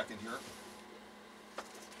just a second here.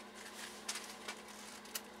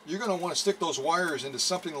 You're going to want to stick those wires into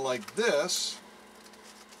something like this.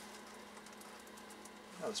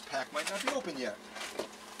 Now this pack might not be open yet.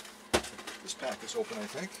 This pack is open, I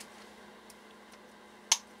think.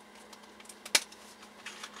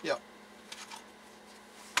 Yeah.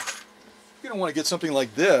 You're going to want to get something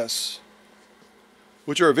like this,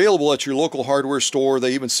 which are available at your local hardware store.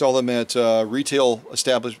 They even sell them at retail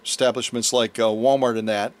establishments like Walmart and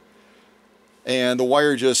that. And the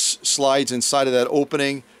wire just slides inside of that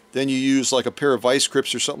opening. Then you use like a pair of vice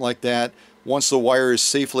grips or something like that. Once the wire is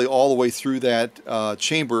safely all the way through that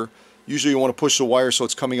chamber, usually you want to push the wire so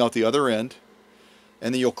it's coming out the other end.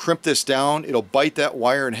 And then you'll crimp this down. It'll bite that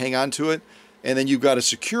wire and hang on to it. And then you've got a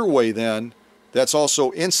secure way then that's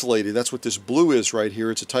also insulated. That's what this blue is right here.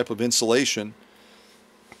 It's a type of insulation.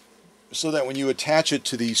 So that when you attach it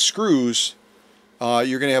to these screws,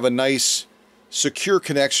 you're going to have a nice secure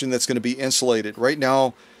connection that's going to be insulated. Right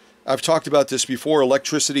now, I've talked about this before,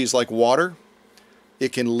 electricity is like water.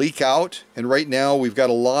 It can leak out, and right now we've got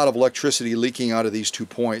a lot of electricity leaking out of these 2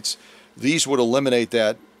 points. These would eliminate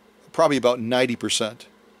that probably about 90%.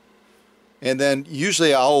 And then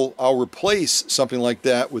usually I'll replace something like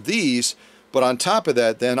that with these, but on top of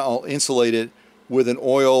that then I'll insulate it with an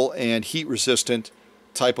oil and heat resistant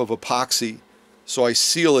type of epoxy, so I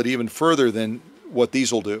seal it even further than what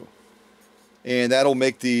these will do. And that'll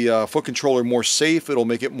make the foot controller more safe. It'll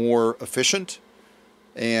make it more efficient.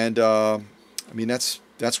 And I mean, that's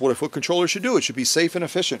what a foot controller should do. It should be safe and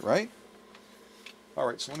efficient, right? All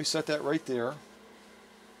right, so let me set that right there.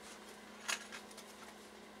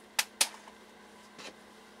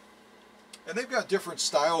 And they've got different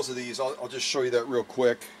styles of these. I'll just show you that real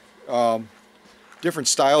quick. Different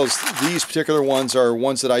styles. These particular ones are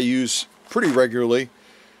ones that I use pretty regularly.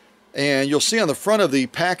 And you'll see on the front of the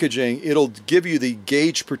packaging, it'll give you the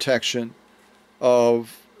gauge protection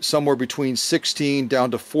of somewhere between 16 down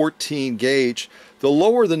to 14 gauge. The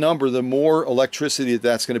lower the number, the more electricity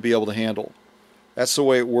that's going to be able to handle. That's the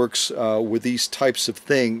way it works with these types of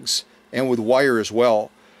things, and with wire as well.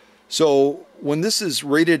 So when this is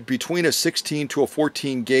rated between a 16 to a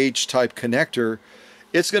 14 gauge type connector,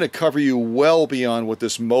 it's going to cover you well beyond what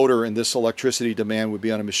this motor and this electricity demand would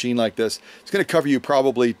be on a machine like this. It's going to cover you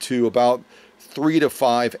probably to about 3 to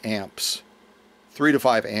 5 amps. 3 to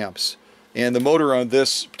 5 amps. And the motor on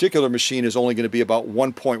this particular machine is only going to be about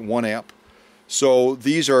 1.1 amp. So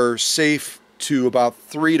these are safe to about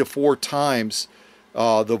 3 to 4 times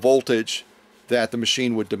the voltage that the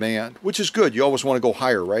machine would demand, which is good. You always want to go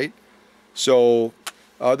higher, right? So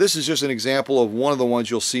this is just an example of one of the ones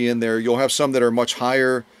you'll see in there. You'll have some that are much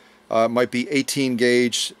higher. Might be 18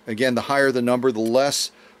 gauge. Again, the higher the number, the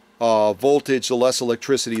less voltage, the less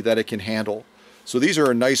electricity that it can handle. So these are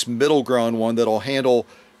a nice middle ground one that'll handle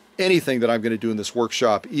anything that I'm going to do in this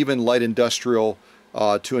workshop, even light industrial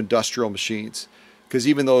to industrial machines. Because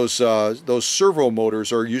even those servo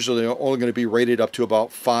motors are usually only going to be rated up to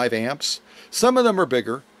about 5 amps. Some of them are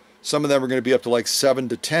bigger. Some of them are going to be up to like 7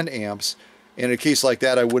 to 10 amps. And in a case like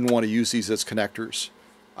that, I wouldn't want to use these as connectors.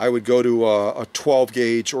 I would go to a 12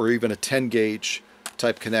 gauge or even a 10 gauge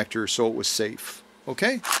type connector so it was safe.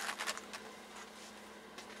 Okay?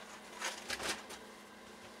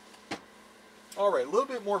 All right, a little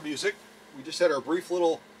bit more music. We just had our brief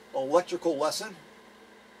little electrical lesson.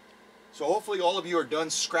 So hopefully all of you are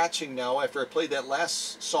done scratching now after I played that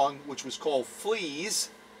last song, which was called Fleas.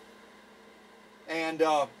 And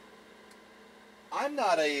I'm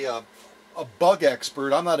not a bug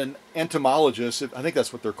expert. I'm not an entomologist. I think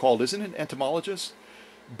that's what they're called. Isn't it an entomologist?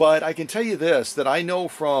 But I can tell you this, that I know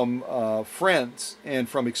from friends and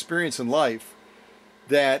from experience in life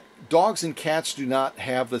that dogs and cats do not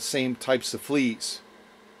have the same types of fleas.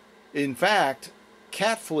 In fact,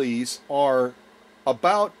 cat fleas are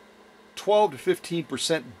about 12 to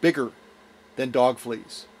 15% bigger than dog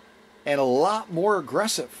fleas and a lot more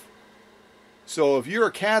aggressive. So if you're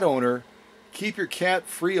a cat owner, keep your cat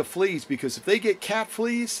free of fleas, because if they get cat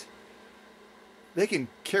fleas, they can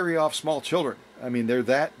carry off small children. I mean, they're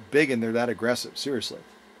that big and they're that aggressive, seriously.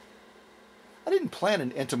 I didn't plan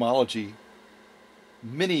an entomology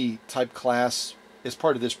mini type class as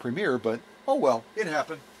part of this premiere, but oh well, it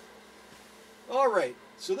happened. All right,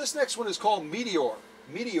 so this next one is called Meteor.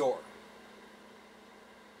 Meteor.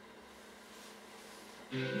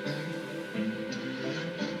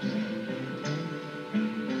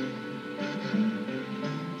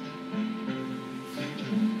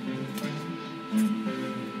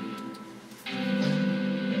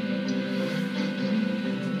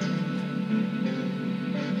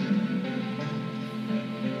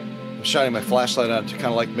 I'm shining my flashlight on to kind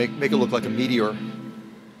of like make it look like a meteor.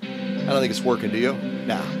 I don't think it's working, do you?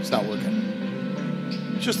 Nah, it's not working.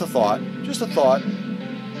 It's just a thought. Just a thought.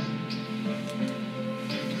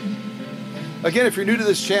 Again, if you're new to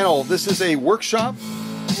this channel, this is a workshop,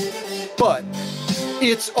 but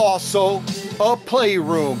it's also a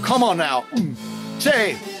playroom. Come on now.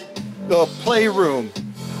 Say, the playroom.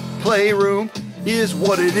 Playroom is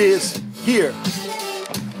what it is here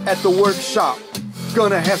at the workshop.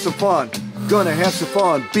 Gonna have some fun. Gonna have some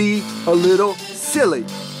fun. Be a little silly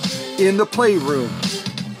in the playroom.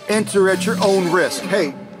 Enter at your own risk.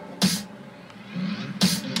 Hey.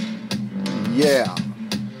 Yeah.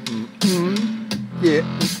 Yeah.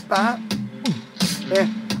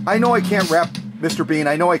 I know I can't rap, Mr. Bean.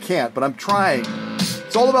 I know I can't, but I'm trying.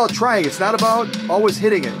 It's all about trying. It's not about always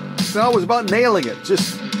hitting it. It's not always about nailing it.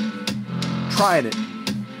 Just trying it.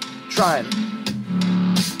 Trying it.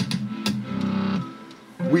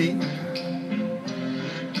 We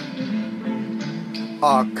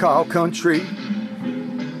are Cow Country,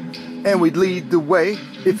 and we'd lead the way.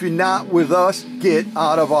 If you're not with us, get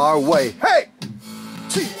out of our way. Hey!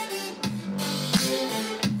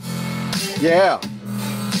 Yeah.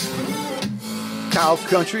 Cow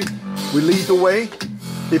Country, we lead the way.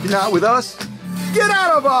 If you're not with us, get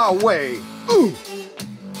out of our way. Ooh.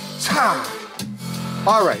 Ta.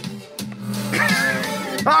 All right.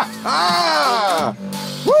 Ha ha!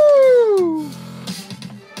 Woo!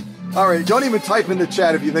 All right, don't even type in the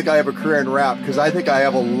chat if you think I have a career in rap, because I think I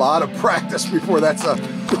have a lot of practice before that's a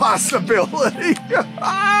possibility.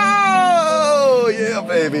 Oh, yeah,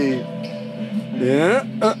 baby. Yeah.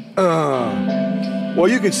 Well,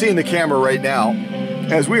 you can see in the camera right now,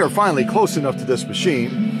 as we are finally close enough to this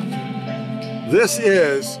machine, this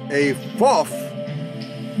is a FOF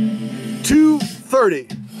 230.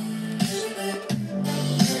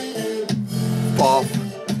 FOF.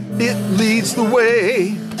 It leads the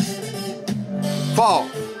way. Fall.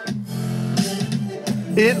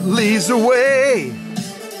 It leads the way.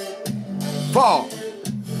 Fall.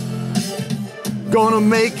 Gonna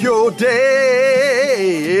make your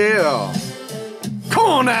day. Yeah. Come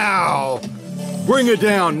on now. Bring it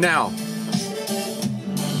down now.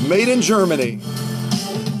 Made in Germany.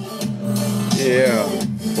 Yeah.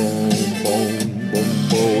 Boom, boom, boom,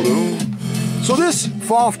 boom. So this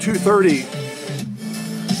FOF 230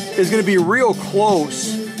 is going to be real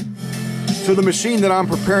close to the machine that I'm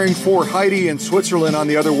preparing for Heidi in Switzerland on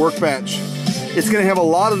the other workbench. It's going to have a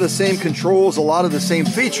lot of the same controls, a lot of the same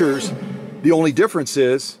features. The only difference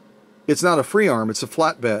is it's not a free arm, it's a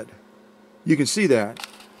flatbed. You can see that.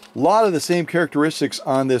 A lot of the same characteristics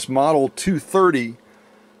on this model 230,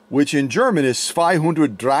 which in German is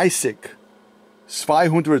 230.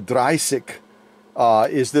 230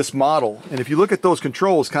 is this model. And if you look at those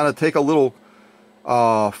controls, kind of take a little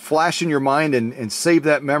flash in your mind and save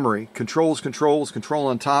that memory. Controls, controls, control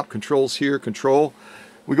on top, controls here, control.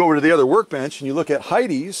 We go over to the other workbench and you look at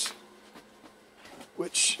Heidi's,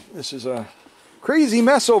 which this is a crazy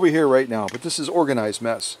mess over here right now, but this is organized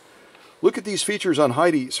mess. Look at these features on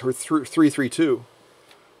Heidi's, her 332.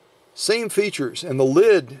 Same features, and the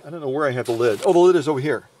lid, I don't know where I have the lid. Oh, the lid is over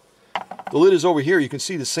here. The lid is over here. You can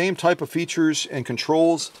see the same type of features and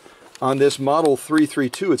controls on this model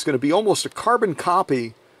 332. It's going to be almost a carbon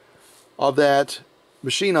copy of that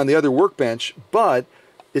machine on the other workbench, but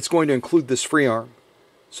it's going to include this free arm.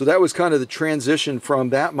 So that was kind of the transition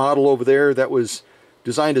from that model over there that was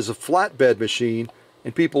designed as a flatbed machine,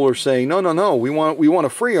 and people are saying, no, no, no, we want a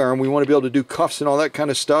free arm. We want to be able to do cuffs and all that kind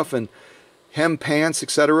of stuff and hem pants,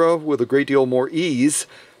 etc., with a great deal more ease.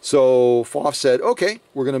 So FOF said, okay,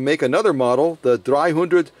 we're going to make another model, the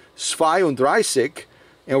 332,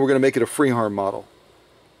 and we're going to make it a free arm model.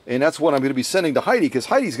 And that's what I'm going to be sending to Heidi, because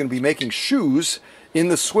Heidi's going to be making shoes in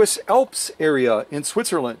the Swiss Alps area in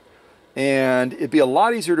Switzerland. And it'd be a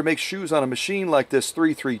lot easier to make shoes on a machine like this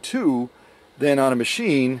 332 than on a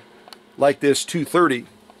machine like this 230.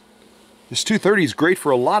 This 230 is great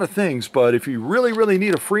for a lot of things, but if you really, really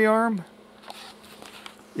need a free arm,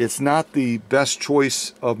 it's not the best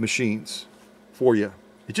choice of machines for you.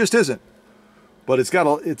 It just isn't. But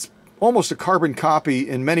it's almost a carbon copy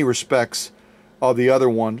in many respects of the other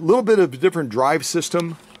one. A little bit of a different drive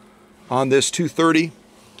system on this 230.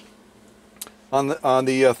 On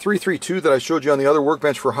the 332 that I showed you on the other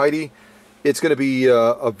workbench for Heidi, it's going to be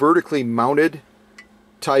a vertically mounted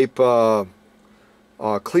type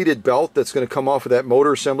cleated belt that's going to come off of that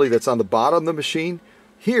motor assembly that's on the bottom of the machine.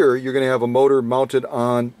 Here, you're going to have a motor mounted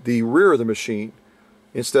on the rear of the machine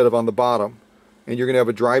instead of on the bottom. And you're going to have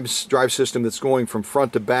a drive system that's going from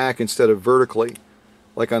front to back instead of vertically,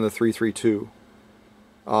 like on the 332.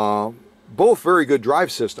 Both very good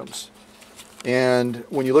drive systems. And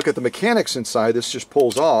when you look at the mechanics inside, this just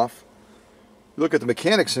pulls off. You look at the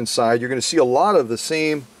mechanics inside, you're going to see a lot of the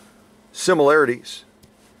same similarities.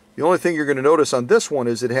 The only thing you're going to notice on this one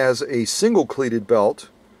is it has a single cleated belt,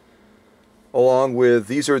 along with,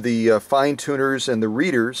 these are the fine tuners and the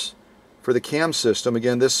readers for the cam system.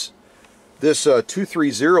 Again, this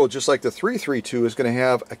 230, just like the 332, is going to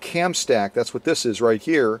have a cam stack. That's what this is right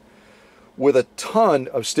here, with a ton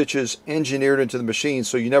of stitches engineered into the machine,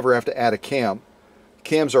 so you never have to add a cam.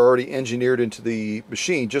 Cams are already engineered into the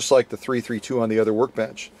machine, just like the 332 on the other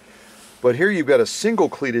workbench. But here you've got a single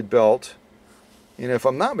cleated belt, and if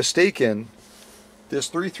I'm not mistaken, this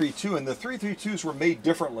 332, and the 332s were made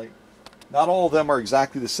differently. Not all of them are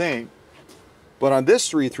exactly the same. But on this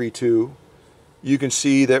 332, you can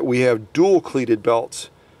see that we have dual cleated belts.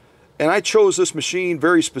 And I chose this machine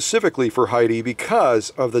very specifically for Heidi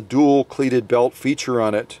because of the dual cleated belt feature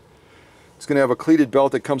on it. It's going to have a cleated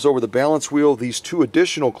belt that comes over the balance wheel, these two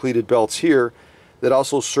additional cleated belts here that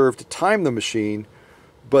also serve to time the machine.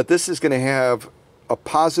 But this is going to have a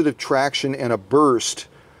positive traction and a burst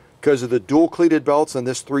because of the dual cleated belts on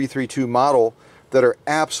this 332 model that are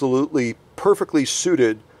absolutely perfectly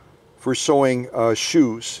suited for sewing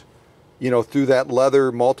shoes, you know, through that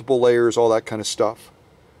leather, multiple layers, all that kind of stuff.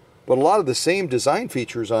 But a lot of the same design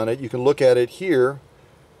features on it, you can look at it here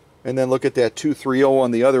and then look at that 230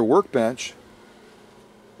 on the other workbench,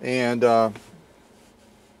 and they're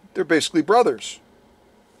basically brothers.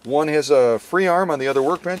 One has a free arm on the other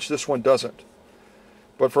workbench, this one doesn't.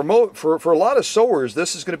 But for a lot of sewers,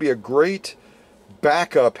 this is going to be a great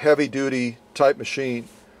backup heavy-duty type machine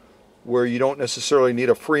where you don't necessarily need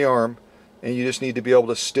a free arm and you just need to be able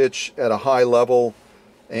to stitch at a high level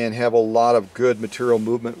and have a lot of good material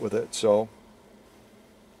movement with it. So,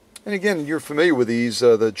 and again, you're familiar with these.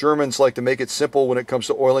 The Germans like to make it simple when it comes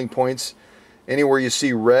to oiling points. Anywhere you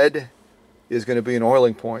see red is going to be an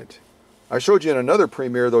oiling point. I showed you in another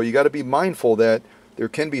premiere, though, you got to be mindful that there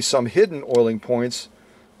can be some hidden oiling points,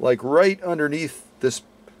 like right underneath this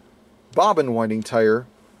bobbin winding tire.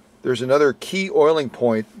 There's another key oiling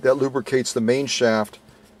point that lubricates the main shaft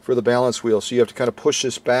for for the balance wheel. So you have to kind of push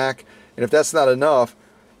this back. And if that's not enough,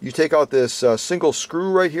 you take out this single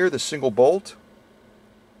screw right here, this single bolt.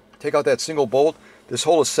 Take out that single bolt. This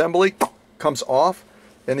whole assembly comes off,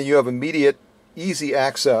 and then you have immediate, easy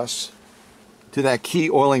access to that key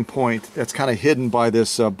oiling point that's kind of hidden by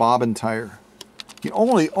this bobbin tire. You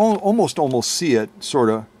almost see it, sort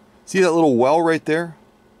of. See that little well right there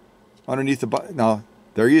underneath the now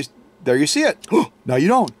there you see it. Now you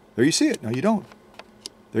don't. There you see it. Now you don't.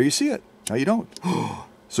 There you see it. Now you don't.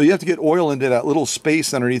 So you have to get oil into that little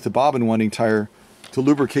space underneath the bobbin winding tire to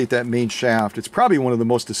lubricate that main shaft. It's probably one of the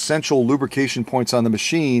most essential lubrication points on the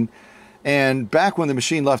machine. And back when the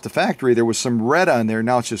machine left the factory, there was some red on there.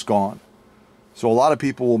 Now it's just gone. So a lot of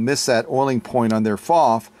people will miss that oiling point on their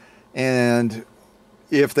FOF, and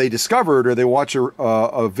if they discover it or they watch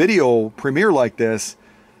a video premiere like this,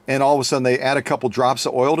 and all of a sudden they add a couple drops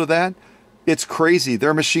of oil to that, it's crazy.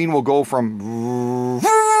 Their machine will go from...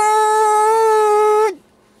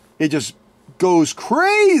 It just goes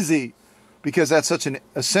crazy because that's such an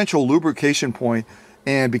essential lubrication point,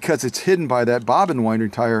 and because it's hidden by that bobbin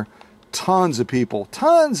winding tire, tons of people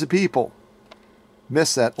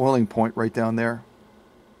miss that oiling point right down there.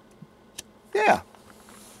 Yeah.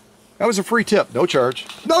 That was a free tip. No charge.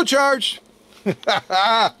 No charge!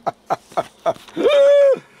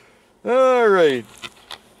 All right.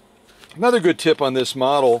 Another good tip on this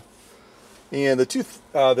model, and the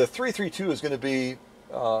 332 is going to be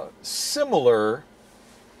similar,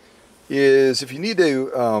 is if you need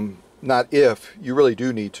to, not if, you really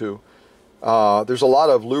do need to, there's a lot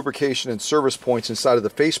of lubrication and service points inside of the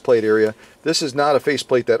faceplate area. This is not a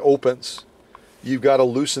faceplate that opens. You've got to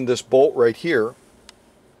loosen this bolt right here.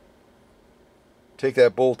 Take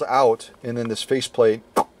that bolt out, and then this faceplate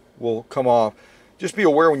will come off. Just be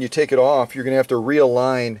aware when you take it off, you're going to have to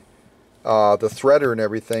realign the threader and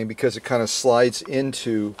everything, because it kind of slides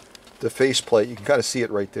into the faceplate. You can kind of see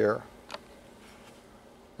it right there.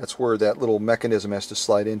 That's where that little mechanism has to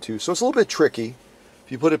slide into. So it's a little bit tricky.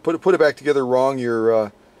 If you put it back together wrong,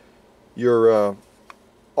 your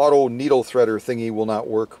auto needle threader thingy will not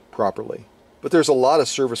work properly. But there's a lot of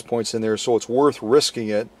service points in there, so it's worth risking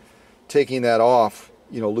it, taking that off,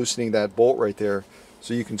 loosening that bolt right there,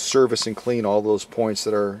 so you can service and clean all those points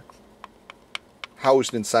that are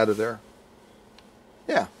housed inside of there.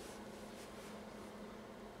 Yeah.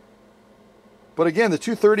 But again, the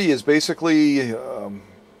 230 is basically,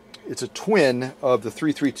 it's a twin of the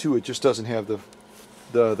 332. It just doesn't have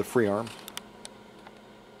the free arm.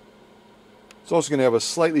 It's also going to have a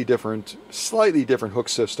slightly different hook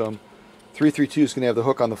system. 332 is going to have the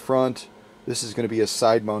hook on the front. This is going to be a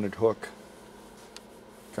side-mounted hook,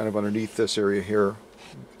 kind of underneath this area here.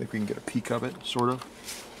 I think we can get a peek of it, sort of.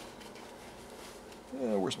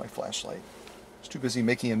 Where's my flashlight? I was too busy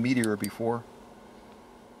making a meteor before.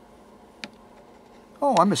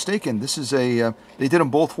 Oh, I'm mistaken. This is a, they did them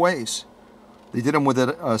both ways. They did them with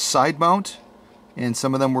a side mount, and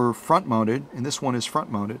some of them were front mounted, and this one is front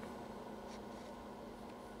mounted.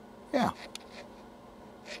 Yeah.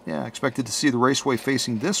 Yeah, I expected to see the raceway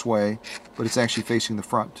facing this way, but it's actually facing the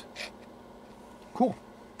front. Cool.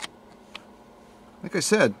 Like I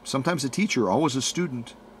said, sometimes a teacher, always a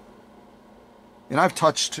student. And I've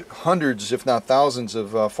touched hundreds, if not thousands,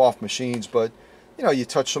 of FOF machines, but you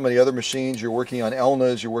touch so many other machines. You're working on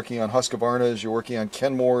Elnas, you're working on Husqvarnas, you're working on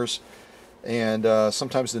Kenmores, and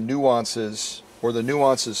sometimes the nuances, or the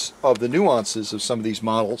nuances of some of these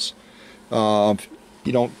models,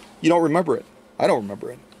 you don't remember it. I don't remember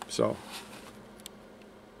it. So,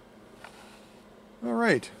 all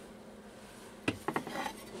right.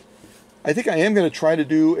 I think I am going to try to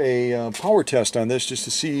do a power test on this just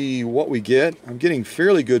to see what we get. I'm getting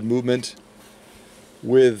fairly good movement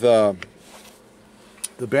with the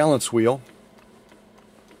balance wheel.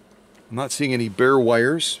 I'm not seeing any bare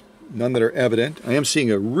wires, none that are evident. I am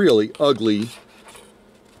seeing a really ugly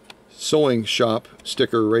sewing shop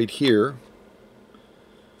sticker right here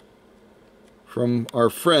from our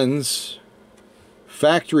friends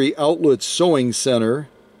Factory Outlet Sewing Center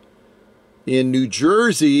in New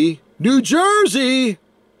Jersey. New Jersey!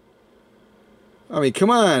 I mean, come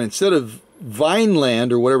on, instead of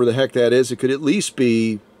Vineland or whatever the heck that is, it could at least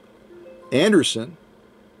be Anderson.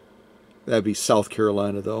 That'd be South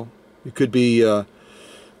Carolina, though. It could be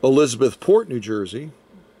Elizabethport, New Jersey.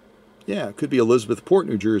 Yeah, it could be Elizabethport,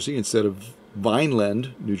 New Jersey, instead of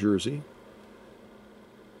Vineland, New Jersey.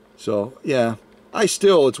 So, yeah,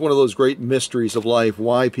 it's one of those great mysteries of life,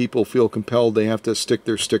 why people feel compelled they have to stick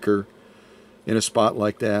their sticker in a spot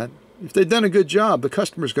like that. If they've done a good job, the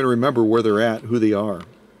customer's going to remember where they're at, who they are.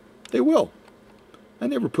 They will. I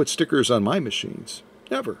never put stickers on my machines.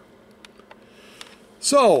 Never.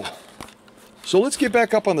 So let's get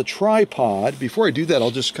back up on the tripod. Before I do that, I'll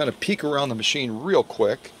just kind of peek around the machine real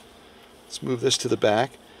quick. Let's move this to the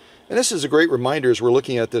back. And this is a great reminder as we're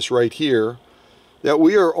looking at this right here, that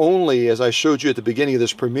we are only, as I showed you at the beginning of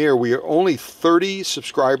this premiere, we are only 30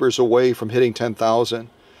 subscribers away from hitting 10,000.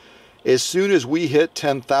 As soon as we hit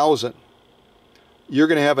 10,000, you're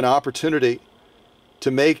going to have an opportunity to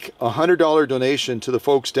make a $100 donation to the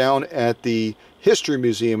folks down at the History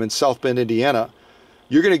Museum in South Bend, Indiana.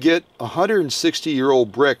 You're going to get a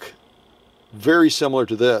 160-year-old brick very similar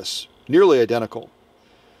to this, nearly identical.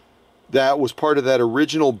 That was part of that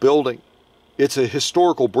original building. It's a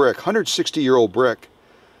historical brick, 160-year-old brick.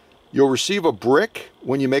 You'll receive a brick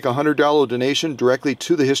when you make a $100 donation directly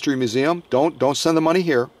to the History Museum. Don't send the money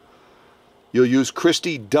here. You'll use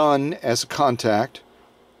Christy Dunn as a contact.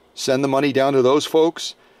 Send the money down to those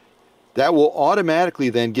folks. That will automatically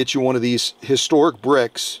then get you one of these historic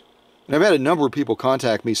bricks. And I've had a number of people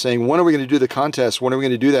contact me saying, when are we going to do the contest? When are we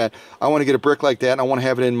going to do that? I want to get a brick like that and I want to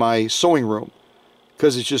have it in my sewing room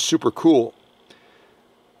because it's just super cool.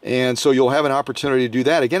 And so you'll have an opportunity to do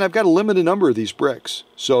that. Again, I've got a limited number of these bricks.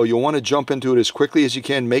 So you'll want to jump into it as quickly as you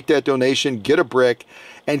can, make that donation, get a brick,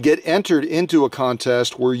 and get entered into a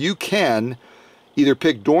contest where you can either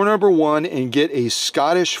pick door number 1 and get a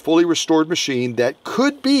Scottish fully restored machine that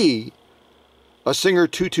could be a Singer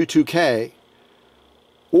 222K,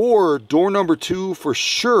 or door number 2 for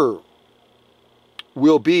sure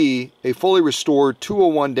will be a fully restored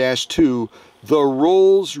 201-2, the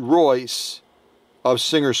Rolls Royce of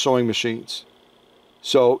Singer sewing machines.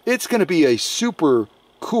 So it's going to be a super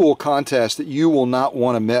cool contest that you will not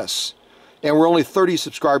want to miss. And we're only 30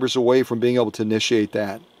 subscribers away from being able to initiate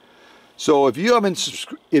that. So if you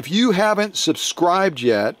haven't subscribed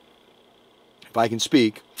yet, if I can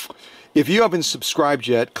speak, if you haven't subscribed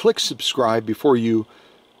yet, click subscribe before you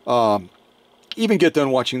even get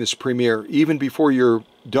done watching this premiere. Even before you're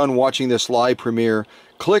done watching this live premiere,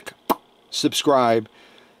 click subscribe.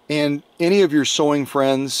 And any of your sewing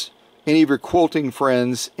friends, any of your quilting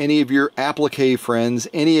friends, any of your applique friends,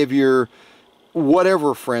 any of your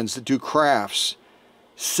whatever friends that do crafts,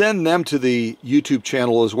 send them to the YouTube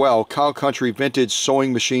channel as well, Cow Country Vintage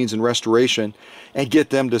Sewing Machines and Restoration, and get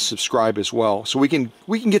them to subscribe as well. So we can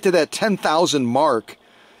get to that 10,000 mark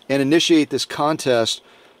and initiate this contest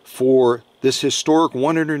for this historic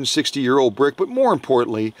 160-year-old brick, but more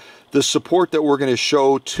importantly, the support that we're going to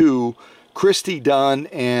show to Christy Dunn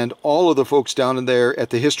and all of the folks down in there at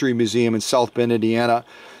the History Museum in South Bend, Indiana.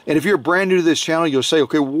 And if you're brand new to this channel, you'll say,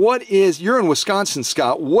 okay, you're in Wisconsin,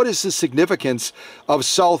 Scott, what is the significance of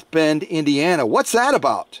South Bend, Indiana? What's that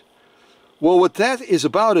about? Well, what that is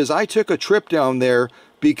about is I took a trip down there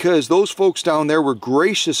because those folks down there were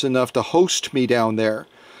gracious enough to host me down there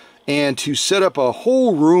and to set up a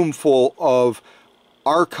whole room full of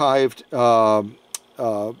archived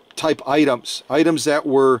type items that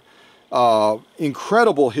were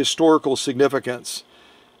incredible historical significance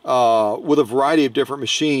with a variety of different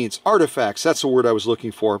machines. Artifacts, that's the word I was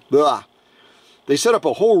looking for. Blah. They set up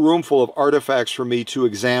a whole room full of artifacts for me to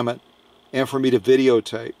examine and for me to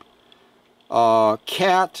videotape.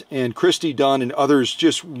 Kat and Christy Dunn and others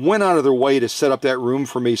just went out of their way to set up that room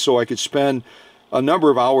for me so I could spend a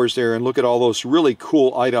number of hours there and look at all those really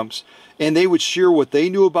cool items. And they would share what they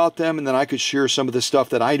knew about them, and then I could share some of the stuff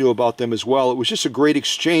that I knew about them as well. It was just a great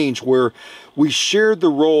exchange where we shared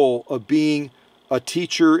the role of being a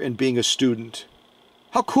teacher and being a student.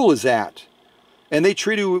 How cool is that? And they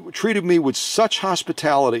treated me with such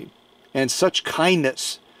hospitality and such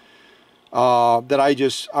kindness that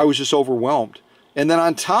I was just overwhelmed. And then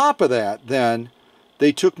on top of that, then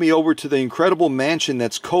they took me over to the incredible mansion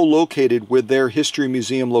that's co-located with their History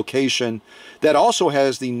Museum location that also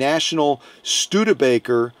has the National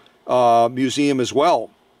Studebaker Museum as well.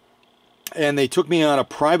 And they took me on a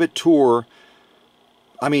private tour.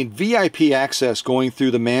 I mean, VIP access going through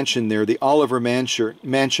the mansion there, the Oliver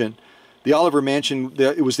Mansion. The Oliver Mansion,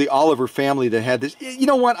 it was the Oliver family that had this. You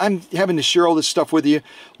know what? I'm having to share all this stuff with you.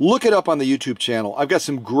 Look it up on the YouTube channel. I've got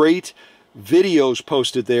some great videos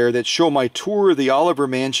posted there that show my tour of the Oliver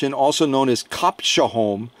Mansion, also known as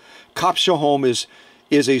Copshahome. Copshahome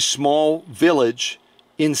is a small village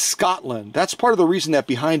in Scotland. That's part of the reason that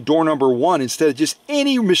behind door number 1, instead of just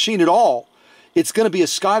any machine at all, it's going to be a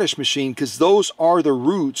Scottish machine, because those are the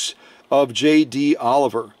roots of J.D.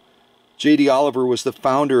 Oliver. J.D. Oliver was the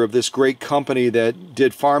founder of this great company that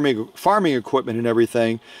did farming equipment and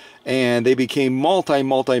everything, and they became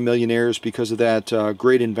multi-millionaires because of that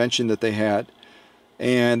great invention that they had.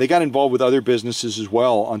 And they got involved with other businesses as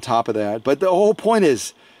well on top of that. But the whole point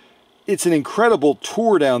is, it's an incredible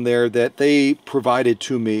tour down there that they provided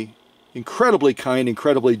to me. incredibly kind,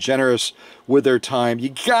 incredibly generous with their time. You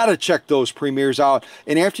got to check those premieres out.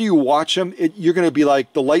 And after you watch them, you're going to be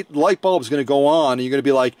like, the light bulb is going to go on, and you're going to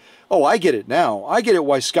be like, oh, I get it now. I get it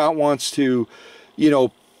why Scott wants to, you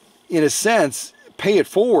know, in a sense, pay it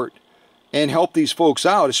forward and help these folks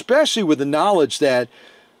out, especially with the knowledge that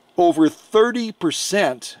over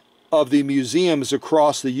 30% of the museums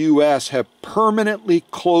across the U.S. have permanently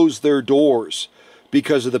closed their doors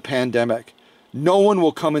because of the pandemic. No one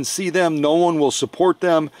will come and see them. No one will support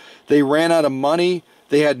them. They ran out of money.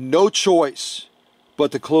 They had no choice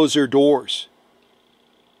but to close their doors.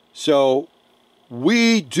 So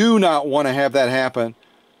we do not want to have that happen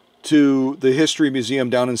to the History Museum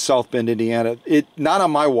down in South Bend, Indiana. Not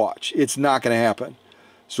on my watch. It's not going to happen.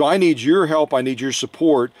 So I need your help. I need your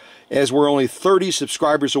support, as we're only 30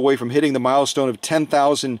 subscribers away from hitting the milestone of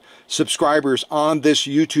 10,000 subscribers on this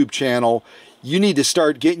YouTube channel. You need to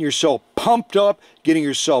start getting yourself pumped up, getting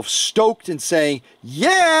yourself stoked and saying,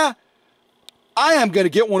 yeah, I am going to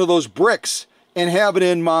get one of those bricks and have it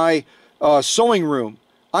in my sewing room.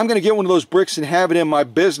 I'm going to get one of those bricks and have it in my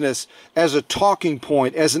business as a talking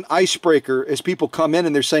point, as an icebreaker, as people come in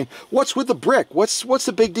and they're saying, what's with the brick? What's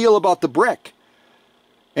the big deal about the brick?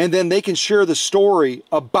 And then they can share the story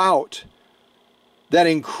about that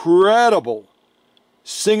incredible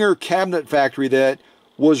Singer cabinet factory that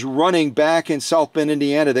was running back in South Bend,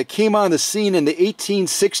 Indiana, that came on the scene in the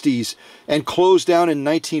 1860s and closed down in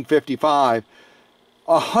 1955.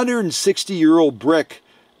 A 160-year-old brick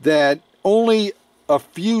that only a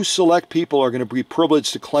few select people are going to be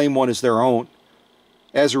privileged to claim one as their own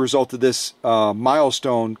as a result of this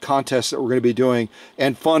milestone contest that we're going to be doing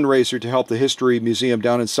and fundraiser to help the History Museum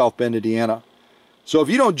down in South Bend, Indiana. So if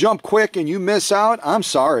you don't jump quick and you miss out, I'm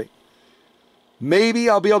sorry. Maybe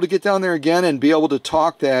I'll be able to get down there again and be able to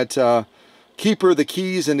talk that keeper of the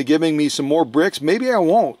keys into giving me some more bricks. Maybe I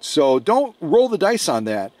won't. So don't roll the dice on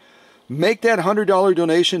that. Make that $100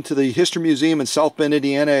 donation to the History Museum in South Bend,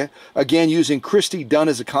 Indiana, again using Christy Dunn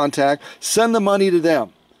as a contact. Send the money to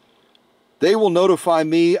them. They will notify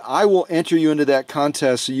me. I will enter you into that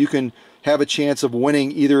contest so you can have a chance of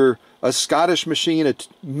winning either a Scottish machine,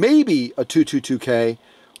 maybe a 222K,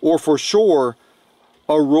 or for sure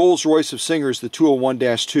a Rolls-Royce of Singers, the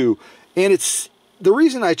 201-2. And it's the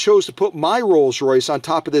reason I chose to put my Rolls-Royce on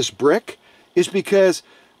top of this brick is because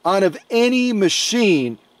out of any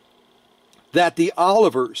machine that the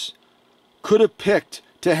Olivers could have picked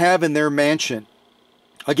to have in their mansion.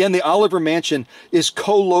 Again, the Oliver Mansion is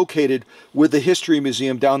co-located with the History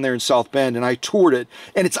Museum down there in South Bend, and I toured it,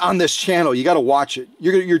 and it's on this channel. You got to watch it.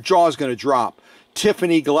 Your jaw's going to drop.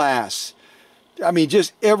 Tiffany glass. I mean,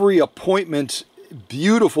 just every appointment,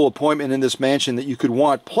 beautiful appointment in this mansion that you could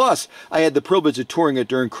want. Plus, I had the privilege of touring it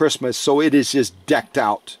during Christmas, so it is just decked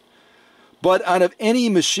out. But out of any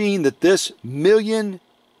machine that this millionaire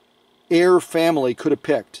family could have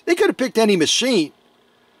picked, they could have picked any machine.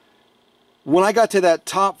 When I got to that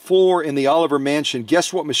top floor in the Oliver Mansion,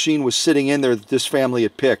 guess what machine was sitting in there that this family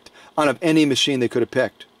had picked out of any machine they could have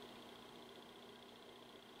picked?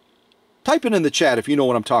 Type it in the chat if you know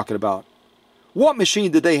what I'm talking about. What machine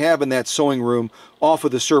did they have in that sewing room off of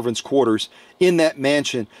the servants' quarters in that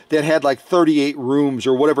mansion that had like 38 rooms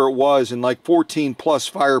or whatever it was and like 14 plus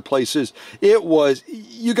fireplaces? It was,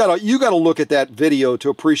 you gotta look at that video to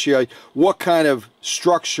appreciate what kind of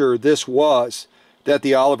structure this was that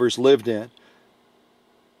the Olivers lived in.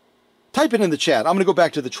 Type it in the chat. I'm going to go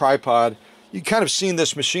back to the tripod. You kind of seen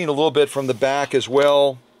this machine a little bit from the back as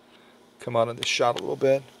well. Come out in the shot a little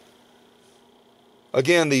bit.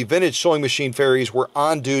 Again, the vintage sewing machine fairies were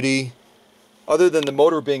on duty. Other than the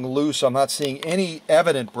motor being loose, I'm not seeing any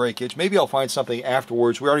evident breakage. Maybe I'll find something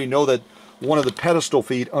afterwards. We already know that one of the pedestal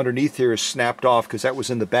feet underneath here is snapped off because that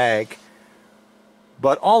was in the bag.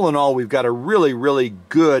 But all in all, we've got a really, really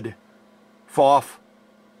good FOF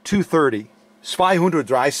 230.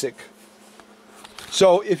 230.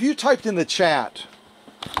 So if you typed in the chat,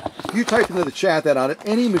 that on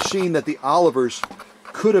any machine that the Olivers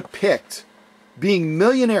could have picked, being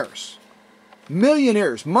millionaires,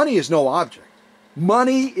 money is no object.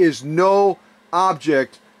 Money is no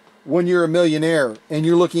object when you're a millionaire and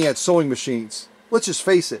you're looking at sewing machines. Let's just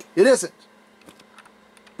face it, it isn't.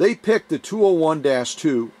 They picked the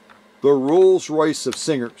 201-2, the Rolls-Royce of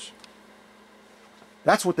Singers.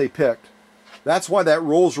 That's what they picked. That's why that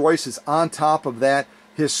Rolls-Royce is on top of that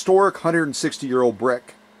historic 160-year-old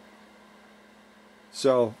brick.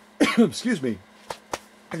 So, excuse me,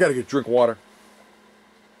 I gotta get a drink of water.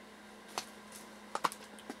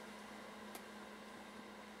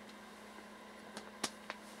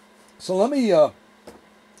 So let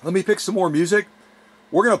me pick some more music.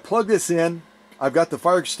 We're gonna plug this in. I've got the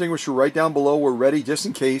fire extinguisher right down below. We're ready just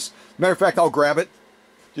in case. Matter of fact, I'll grab it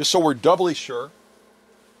just so we're doubly sure.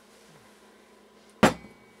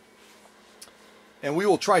 And we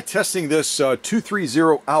will try testing this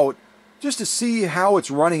 230 out just to see how it's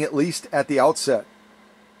running, at least at the outset.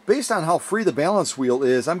 Based on how free the balance wheel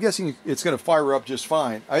is, I'm guessing it's going to fire up just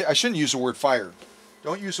fine. I shouldn't use the word fire.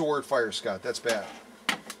 Don't use the word fire, Scott. That's bad.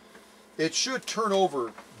 It should turn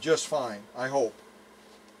over just fine, I hope.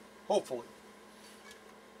 Hopefully.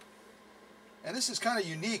 And this is kind of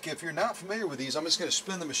unique. If you're not familiar with these, I'm just going to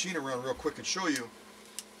spin the machine around real quick and show you.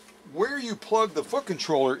 Where you plug the foot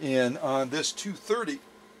controller in on this 230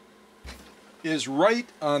 is right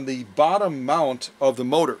on the bottom mount of the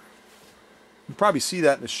motor. You can probably see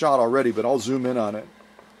that in the shot already, but I'll zoom in on it.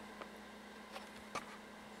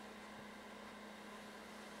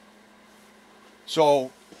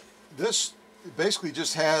 So this basically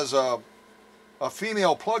just has a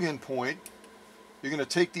female plug-in point. You're going to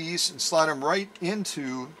take these and slide them right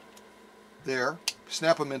into there,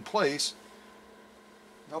 snap them in place.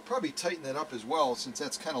 I'll probably tighten that up as well, since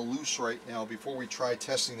that's kind of loose right now, before we try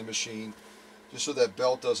testing the machine, just so that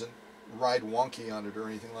belt doesn't ride wonky on it or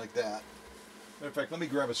anything like that. Matter of fact, let me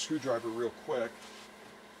grab a screwdriver real quick,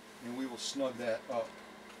 and we will snug that up.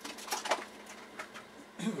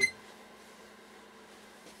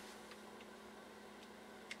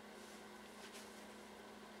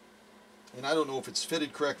 And I don't know if it's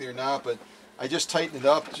fitted correctly or not, but I just tightened it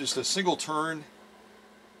up, just a single turn,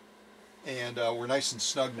 and we're nice and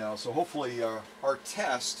snug now. So hopefully our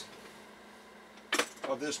test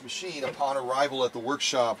of this machine upon arrival at the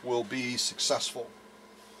workshop will be successful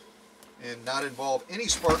and not involve any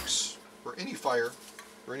sparks or any fire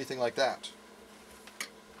or anything like that.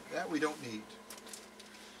 That we don't need.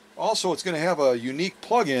 Also, it's going to have a unique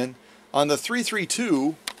plug-in on the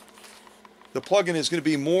 332. The plug-in is going to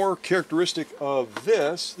be more characteristic of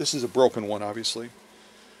this. This is a broken one, obviously.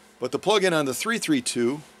 But the plug-in on the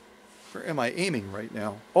 332, where am I aiming right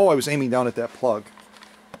now? Oh, I was aiming down at that plug.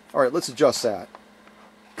 All right, let's adjust that.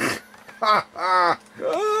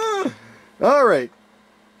 All right.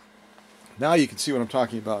 Now you can see what I'm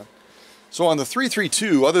talking about. So on the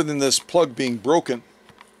 332, other than this plug being broken,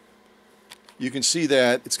 you can see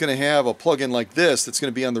that it's going to have a plug-in like this that's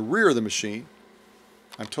going to be on the rear of the machine.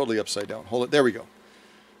 I'm totally upside down. Hold it. There we go.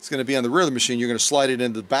 It's going to be on the rear of the machine. You're going to slide it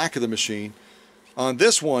into the back of the machine. On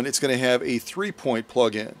this one, it's going to have a 3-point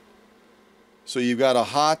plug-in. So you've got a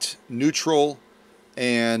hot, neutral,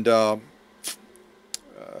 and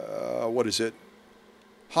what is it?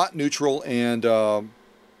 Hot, neutral, and a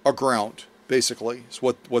ground, basically, is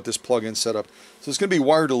what this plug-in setup. So it's going to be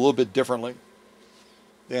wired a little bit differently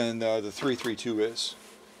than the 332 is.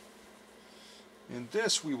 And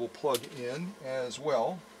this we will plug in as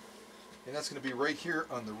well, and that's going to be right here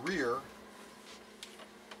on the rear,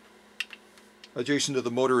 adjacent to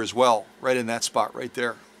the motor as well, right in that spot right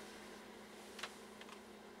there.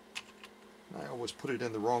 I always put it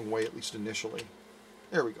in the wrong way, at least initially.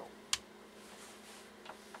 There we go.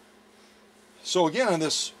 So again, on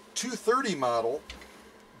this 230 model,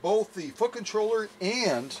 both the foot controller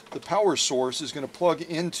and the power source is going to plug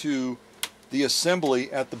into the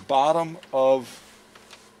assembly at the bottom of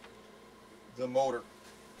the motor.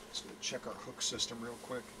 Just going to check our hook system real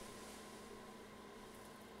quick.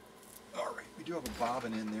 All right, we do have a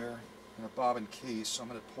bobbin in there and a bobbin case, so I'm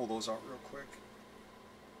going to pull those out real quick.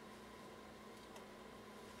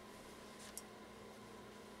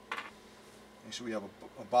 Actually, we have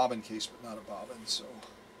a bobbin case, but not a bobbin. So,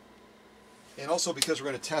 and also because we're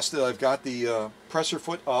going to test it, I've got the presser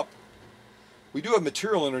foot up. We do have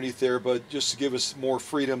material underneath there, but just to give us more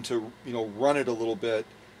freedom to, run it a little bit.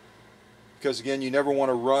 Because again, you never want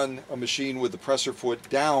to run a machine with the presser foot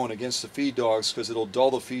down against the feed dogs, because it'll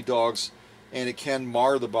dull the feed dogs and it can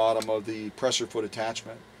mar the bottom of the presser foot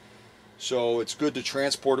attachment. So it's good to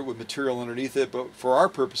transport it with material underneath it, but for our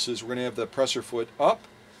purposes, we're going to have the presser foot up.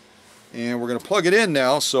 And we're going to plug it in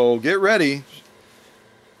now, so get ready.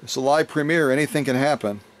 It's a live premiere, anything can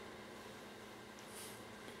happen.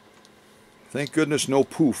 Thank goodness no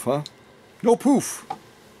poof, huh? No poof. We'll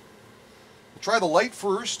try the light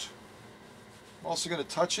first. I'm also going to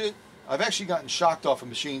touch it. I've actually gotten shocked off of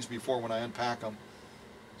machines before when I unpack them.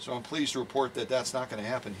 So I'm pleased to report that that's not going to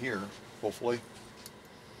happen here, hopefully.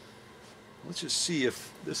 Let's just see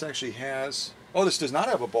if this actually has... Oh, this does not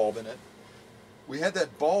have a bulb in it. We had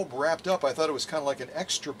that bulb wrapped up. I thought it was kind of like an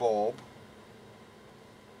extra bulb.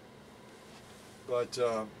 But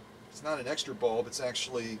it's not an extra bulb. It's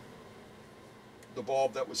actually the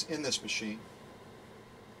bulb that was in this machine.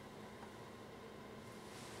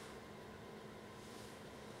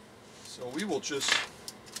 So we will just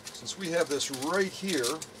since we have this right here,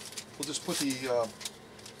 we'll just put the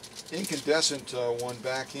incandescent one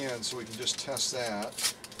back in so we can just test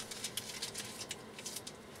that.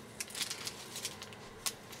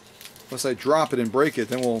 Unless I drop it and break it,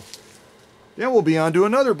 then we'll be on to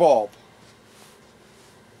another bulb.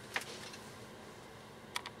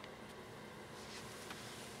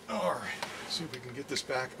 All right, see if we can get this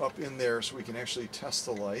back up in there so we can actually test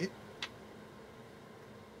the light.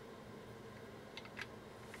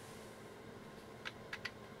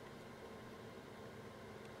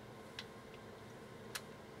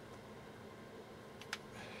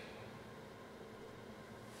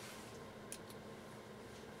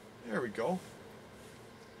 There we go.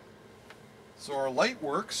 So our light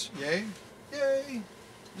works. Yay. Yay.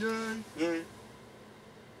 Yay. Yay. You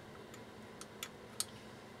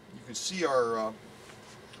can see our,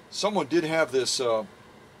 someone did have this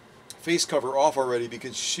face cover off already,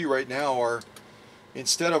 because you see right now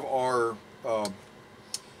instead of our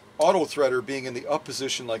auto threader being in the up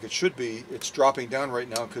position like it should be, it's dropping down right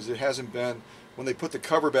now because it hasn't been, when they put the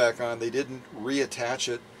cover back on, they didn't reattach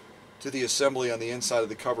it to the assembly on the inside of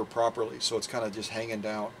the cover properly, so it's kind of just hanging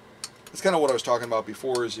down. That's kind of what I was talking about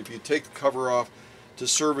before, is if you take the cover off to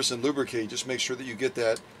service and lubricate, just make sure that you get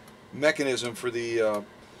that mechanism for the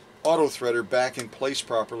auto threader back in place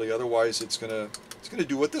properly, otherwise it's gonna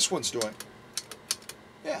do what this one's doing.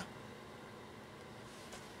 Yeah.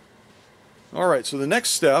 Alright, so the next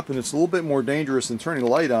step, and it's a little bit more dangerous than turning the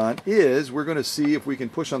light on, is we're going to see if we can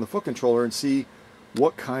push on the foot controller and see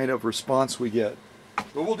what kind of response we get.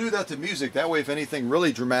 But we'll do that to music. That way, if anything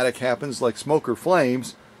really dramatic happens, like smoke or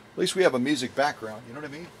flames, at least we have a music background. You know what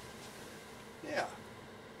I mean? Yeah.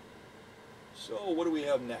 So, what do we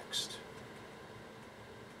have next?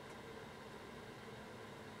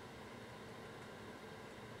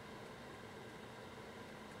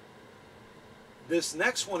 This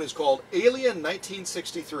next one is called Alien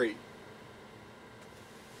 1963.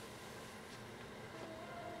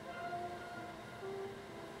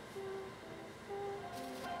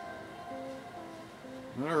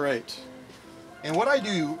 All right, and what I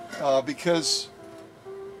do, because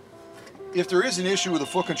if there is an issue with the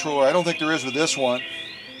foot controller, I don't think there is with this one.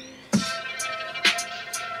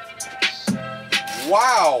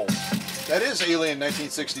 Wow, that is Alien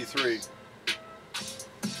 1963.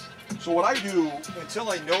 So what I do,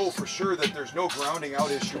 until I know for sure that there's no grounding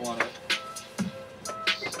out issue on it,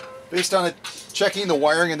 based on it checking the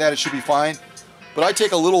wiring and that, it should be fine. But I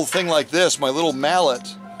take a little thing like this, my little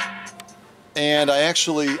mallet, and I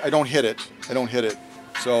don't hit it. I don't hit it.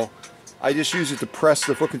 So I just use it to press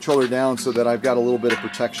the foot controller down so that I've got a little bit of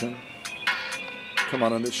protection. Come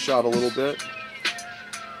on this shot a little bit.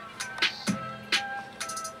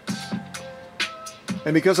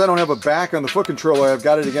 And because I don't have a back on the foot controller, I've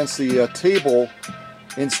got it against the table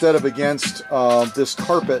instead of against this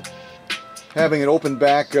carpet. Having an open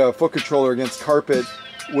back foot controller against carpet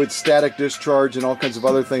with static discharge and all kinds of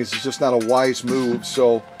other things is just not a wise move.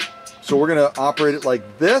 So we're going to operate it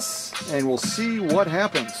like this, and we'll see what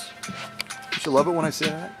happens. Don't you love it when I say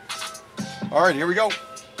that? All right, here we go.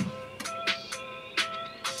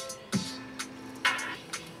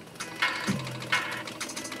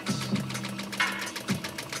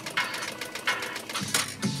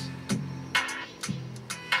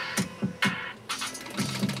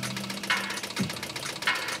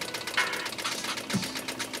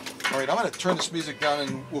 All right, I'm going to turn this music down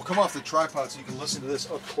and we'll come off the tripod so you can listen to this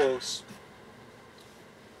up close.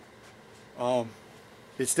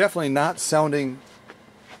 It's definitely not sounding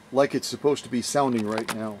like it's supposed to be sounding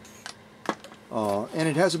right now. And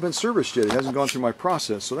it hasn't been serviced yet. It hasn't gone through my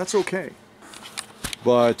process, so that's okay.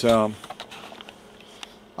 But I'm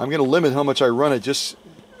going to limit how much I run it just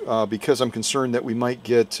because I'm concerned that we might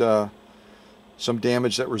get some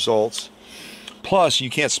damage that results. Plus, you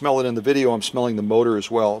can't smell it in the video. I'm smelling the motor as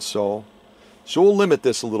well. So we'll limit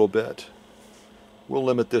this a little bit. We'll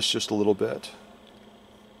limit this just a little bit.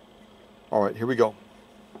 All right, here we go.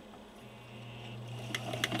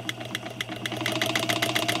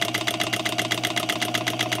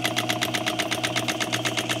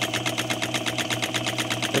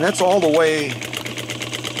 And that's all the way.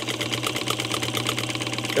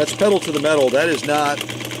 That's pedal to the metal. That is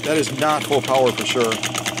not full power for sure.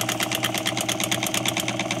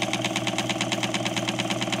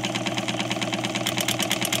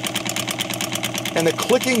 And the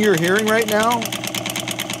clicking you're hearing right now,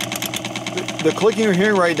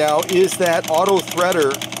 is that auto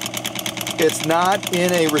threader. It's not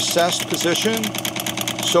in a recessed position,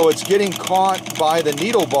 so it's getting caught by the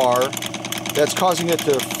needle bar that's causing it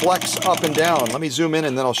to flex up and down. Let me zoom in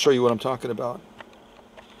and then I'll show you what I'm talking about.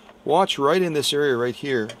 watch right in this area right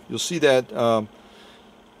here. You'll see that,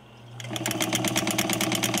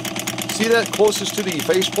 see that closest to the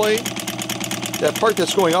faceplate? That part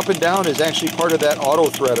that's going up and down is actually part of that auto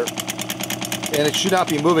threader. And it should not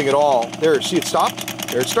be moving at all. There, see it stopped?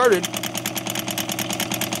 There it started.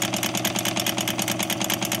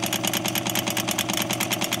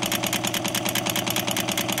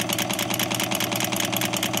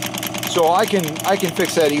 So I can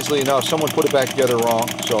fix that easily enough. Someone put it back together wrong.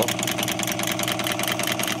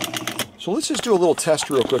 So let's just do a little test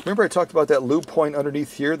real quick. Remember I talked about that lube point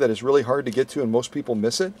underneath here that is really hard to get to and most people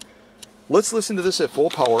miss it? Let's listen to this at full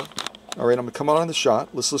power. All right, I'm gonna come out on the shot.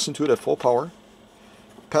 Let's listen to it at full power.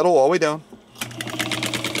 Pedal all the way down.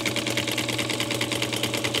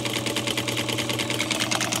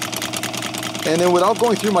 And then without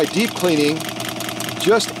going through my deep cleaning,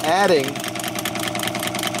 just adding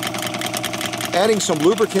some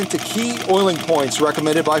lubricant to key oiling points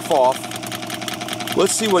recommended by FOF.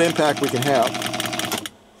 Let's see what impact we can have.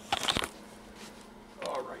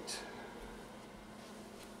 All right.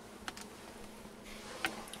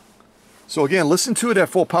 So again, listen to it at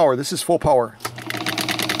full power. This is full power.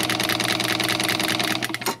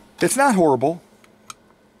 It's not horrible.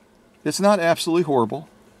 It's not absolutely horrible.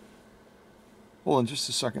 Hold on just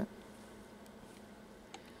a second.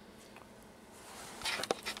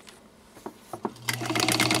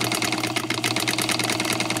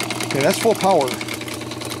 Okay, that's full power.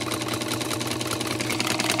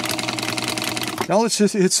 Now let's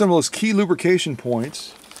just hit some of those key lubrication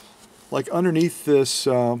points, like underneath this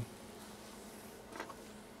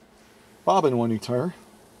bobbin winding tire.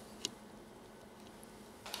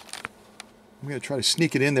 I'm going to try to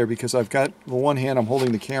sneak it in there because I've got the one hand I'm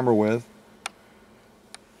holding the camera with.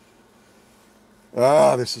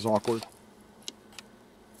 Ah, this is awkward.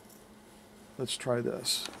 Let's try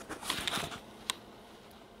this.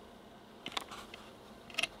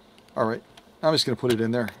 All right, I'm just going to put it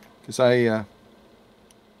in there because so I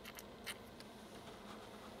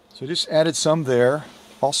just added some there.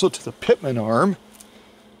 Also to the pitman arm,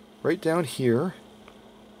 right down here.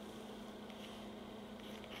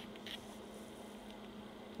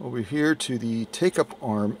 Over here to the take-up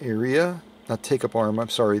arm area. Not take-up arm, I'm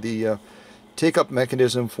sorry, the take-up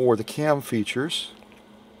mechanism for the cam features.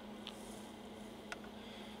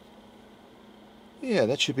 Yeah,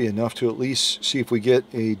 that should be enough to at least see if we get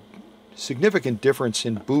a significant difference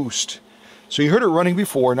in boost. So you heard it running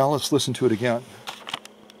before, now let's listen to it again.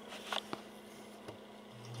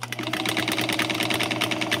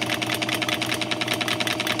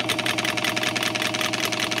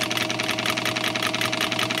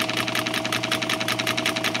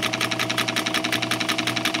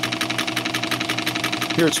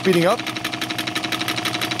 Here it's speeding up.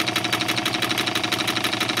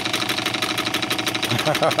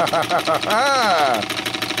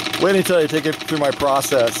 Wait until I take it through my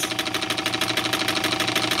process.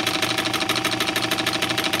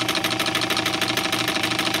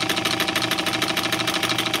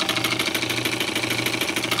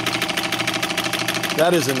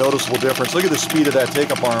 That is a noticeable difference. Look at the speed of that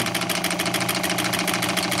take-up arm.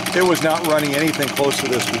 It was not running anything close to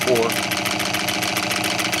this before.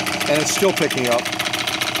 And it's still picking up.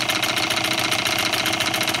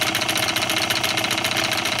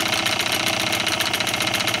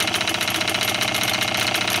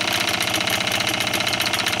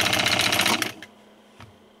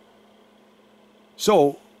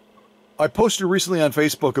 So, I posted recently on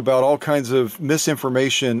Facebook about all kinds of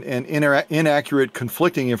misinformation and inaccurate,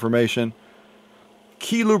 conflicting information.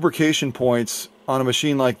 Key lubrication points on a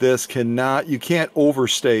machine like this you can't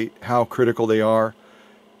overstate how critical they are.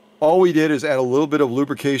 All we did is add a little bit of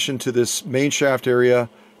lubrication to this main shaft area,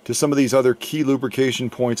 to some of these other key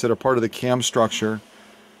lubrication points that are part of the cam structure.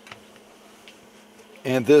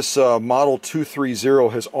 And this Model 230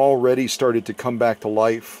 has already started to come back to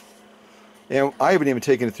life. And I haven't even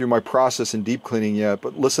taken it through my process in deep cleaning yet,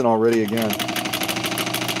 but listen already again.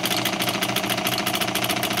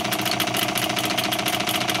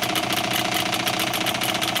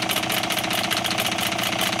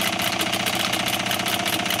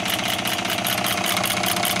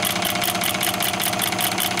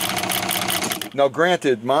 Now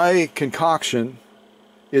granted, my concoction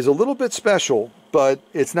is a little bit special, but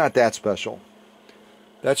it's not that special.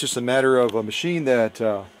 That's just a matter of a machine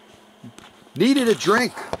that needed a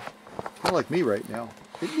drink. Kind of like me right now.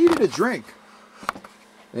 It needed a drink.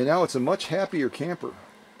 And now it's a much happier camper.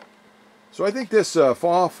 So I think this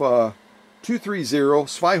FOF 230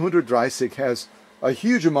 530 has a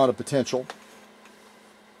huge amount of potential.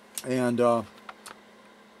 And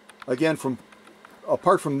again,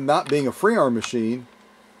 apart from not being a free arm machine,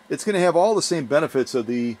 it's going to have all the same benefits of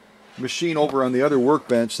the machine over on the other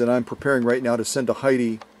workbench that I'm preparing right now to send to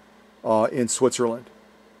Heidi in Switzerland.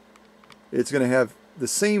 It's going to have the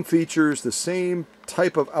same features, the same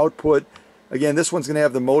type of output. Again, this one's going to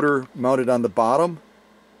have the motor mounted on the bottom.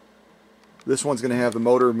 This one's going to have the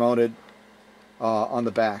motor mounted on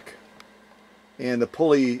the back. And the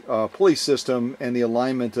pulley system and the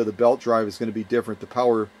alignment of the belt drive is going to be different. The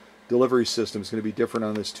power delivery system is going to be different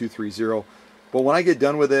on this 230. But when I get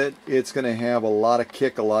done with it, it's going to have a lot of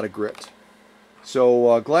kick, a lot of grit.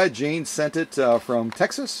 So glad Jane sent it from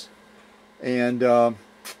Texas. And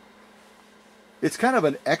it's kind of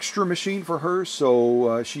an extra machine for her.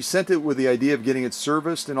 So she sent it with the idea of getting it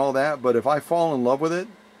serviced and all that. But if I fall in love with it,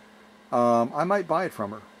 I might buy it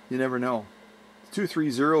from her. You never know.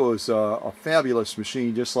 230 is a fabulous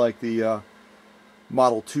machine, just like the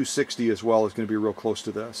Model 260 as well is going to be real close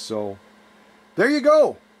to this. So there you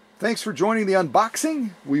go. Thanks for joining the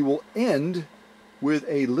unboxing. We will end with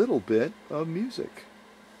a little bit of music.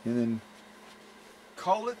 And then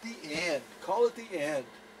call it the end. Call it the end.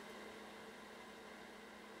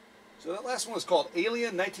 So that last one was called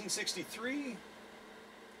Alien 1963.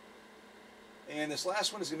 And this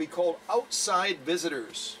last one is going to be called Outside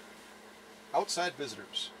Visitors. Outside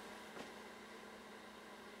Visitors.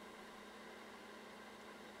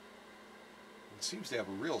 It seems to have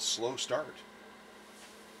a real slow start.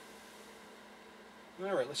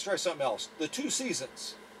 All right, let's try something else. The Two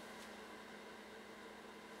Seasons.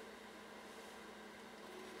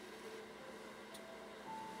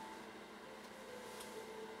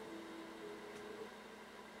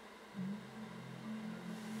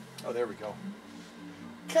 Oh, there we go.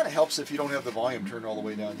 Kind of helps if you don't have the volume turned all the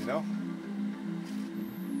way down, you know?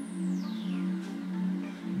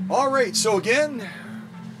 All right, so again,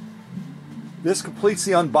 this completes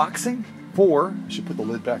the unboxing for, I should put the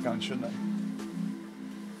lid back on, shouldn't I?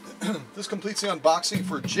 This completes the unboxing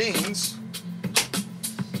for Jane's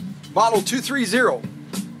Model 230.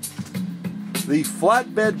 The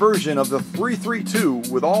flatbed version of the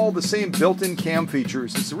 332 with all the same built-in cam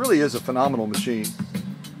features. This really is a phenomenal machine.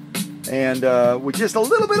 And with just a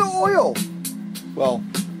little bit of oil. Well,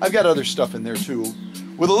 I've got other stuff in there too.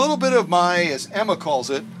 With a little bit of my, as Emma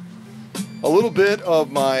calls it, a little bit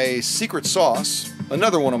of my secret sauce,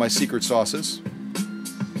 another one of my secret sauces.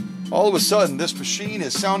 All of a sudden, this machine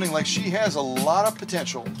is sounding like she has a lot of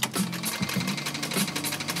potential.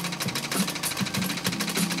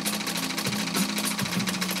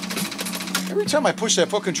 Every time I push that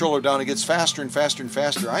foot controller down, it gets faster and faster and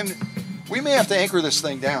faster. We may have to anchor this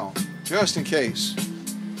thing down, just in case.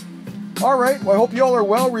 All right, well, I hope you all are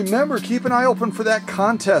well. Remember, keep an eye open for that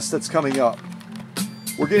contest that's coming up.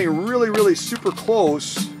 We're getting really, really super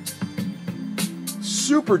close,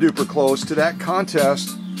 super duper close to that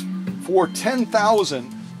contest for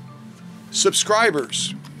 10,000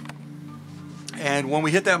 subscribers. And when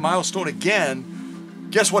we hit that milestone again,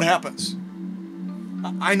 guess what happens?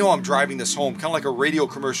 I know I'm driving this home, kind of like a radio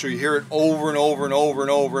commercial. You hear it over and over and over and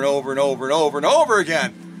over and over and over and over and over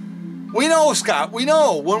again. We know, Scott, we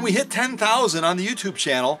know when we hit 10,000 on the YouTube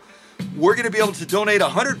channel, we're going to be able to donate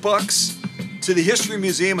 $100 to the History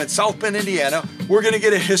Museum in South Bend, Indiana. We're going to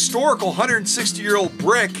get a historical 160-year-old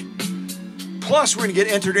brick. Plus, we're going to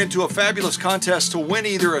get entered into a fabulous contest to win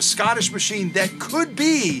either a Scottish machine that could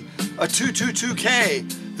be a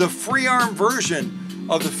 222K, the free arm version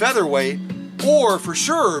of the Featherweight, or for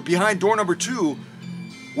sure, behind door number 2,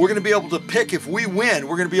 we're going to be able to pick, if we win,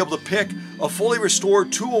 we're going to be able to pick a fully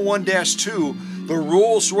restored 201-2, the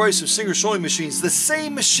Rolls-Royce of Singer sewing machines, the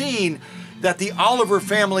same machine that the Oliver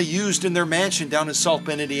family used in their mansion down in South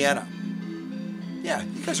Bend, Indiana. Yeah,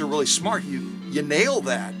 you guys are really smart. You nailed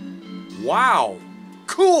that. Wow.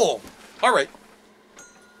 Cool. All right.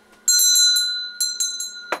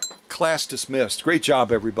 Class dismissed. Great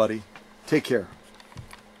job, everybody. Take care.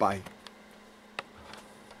 Bye.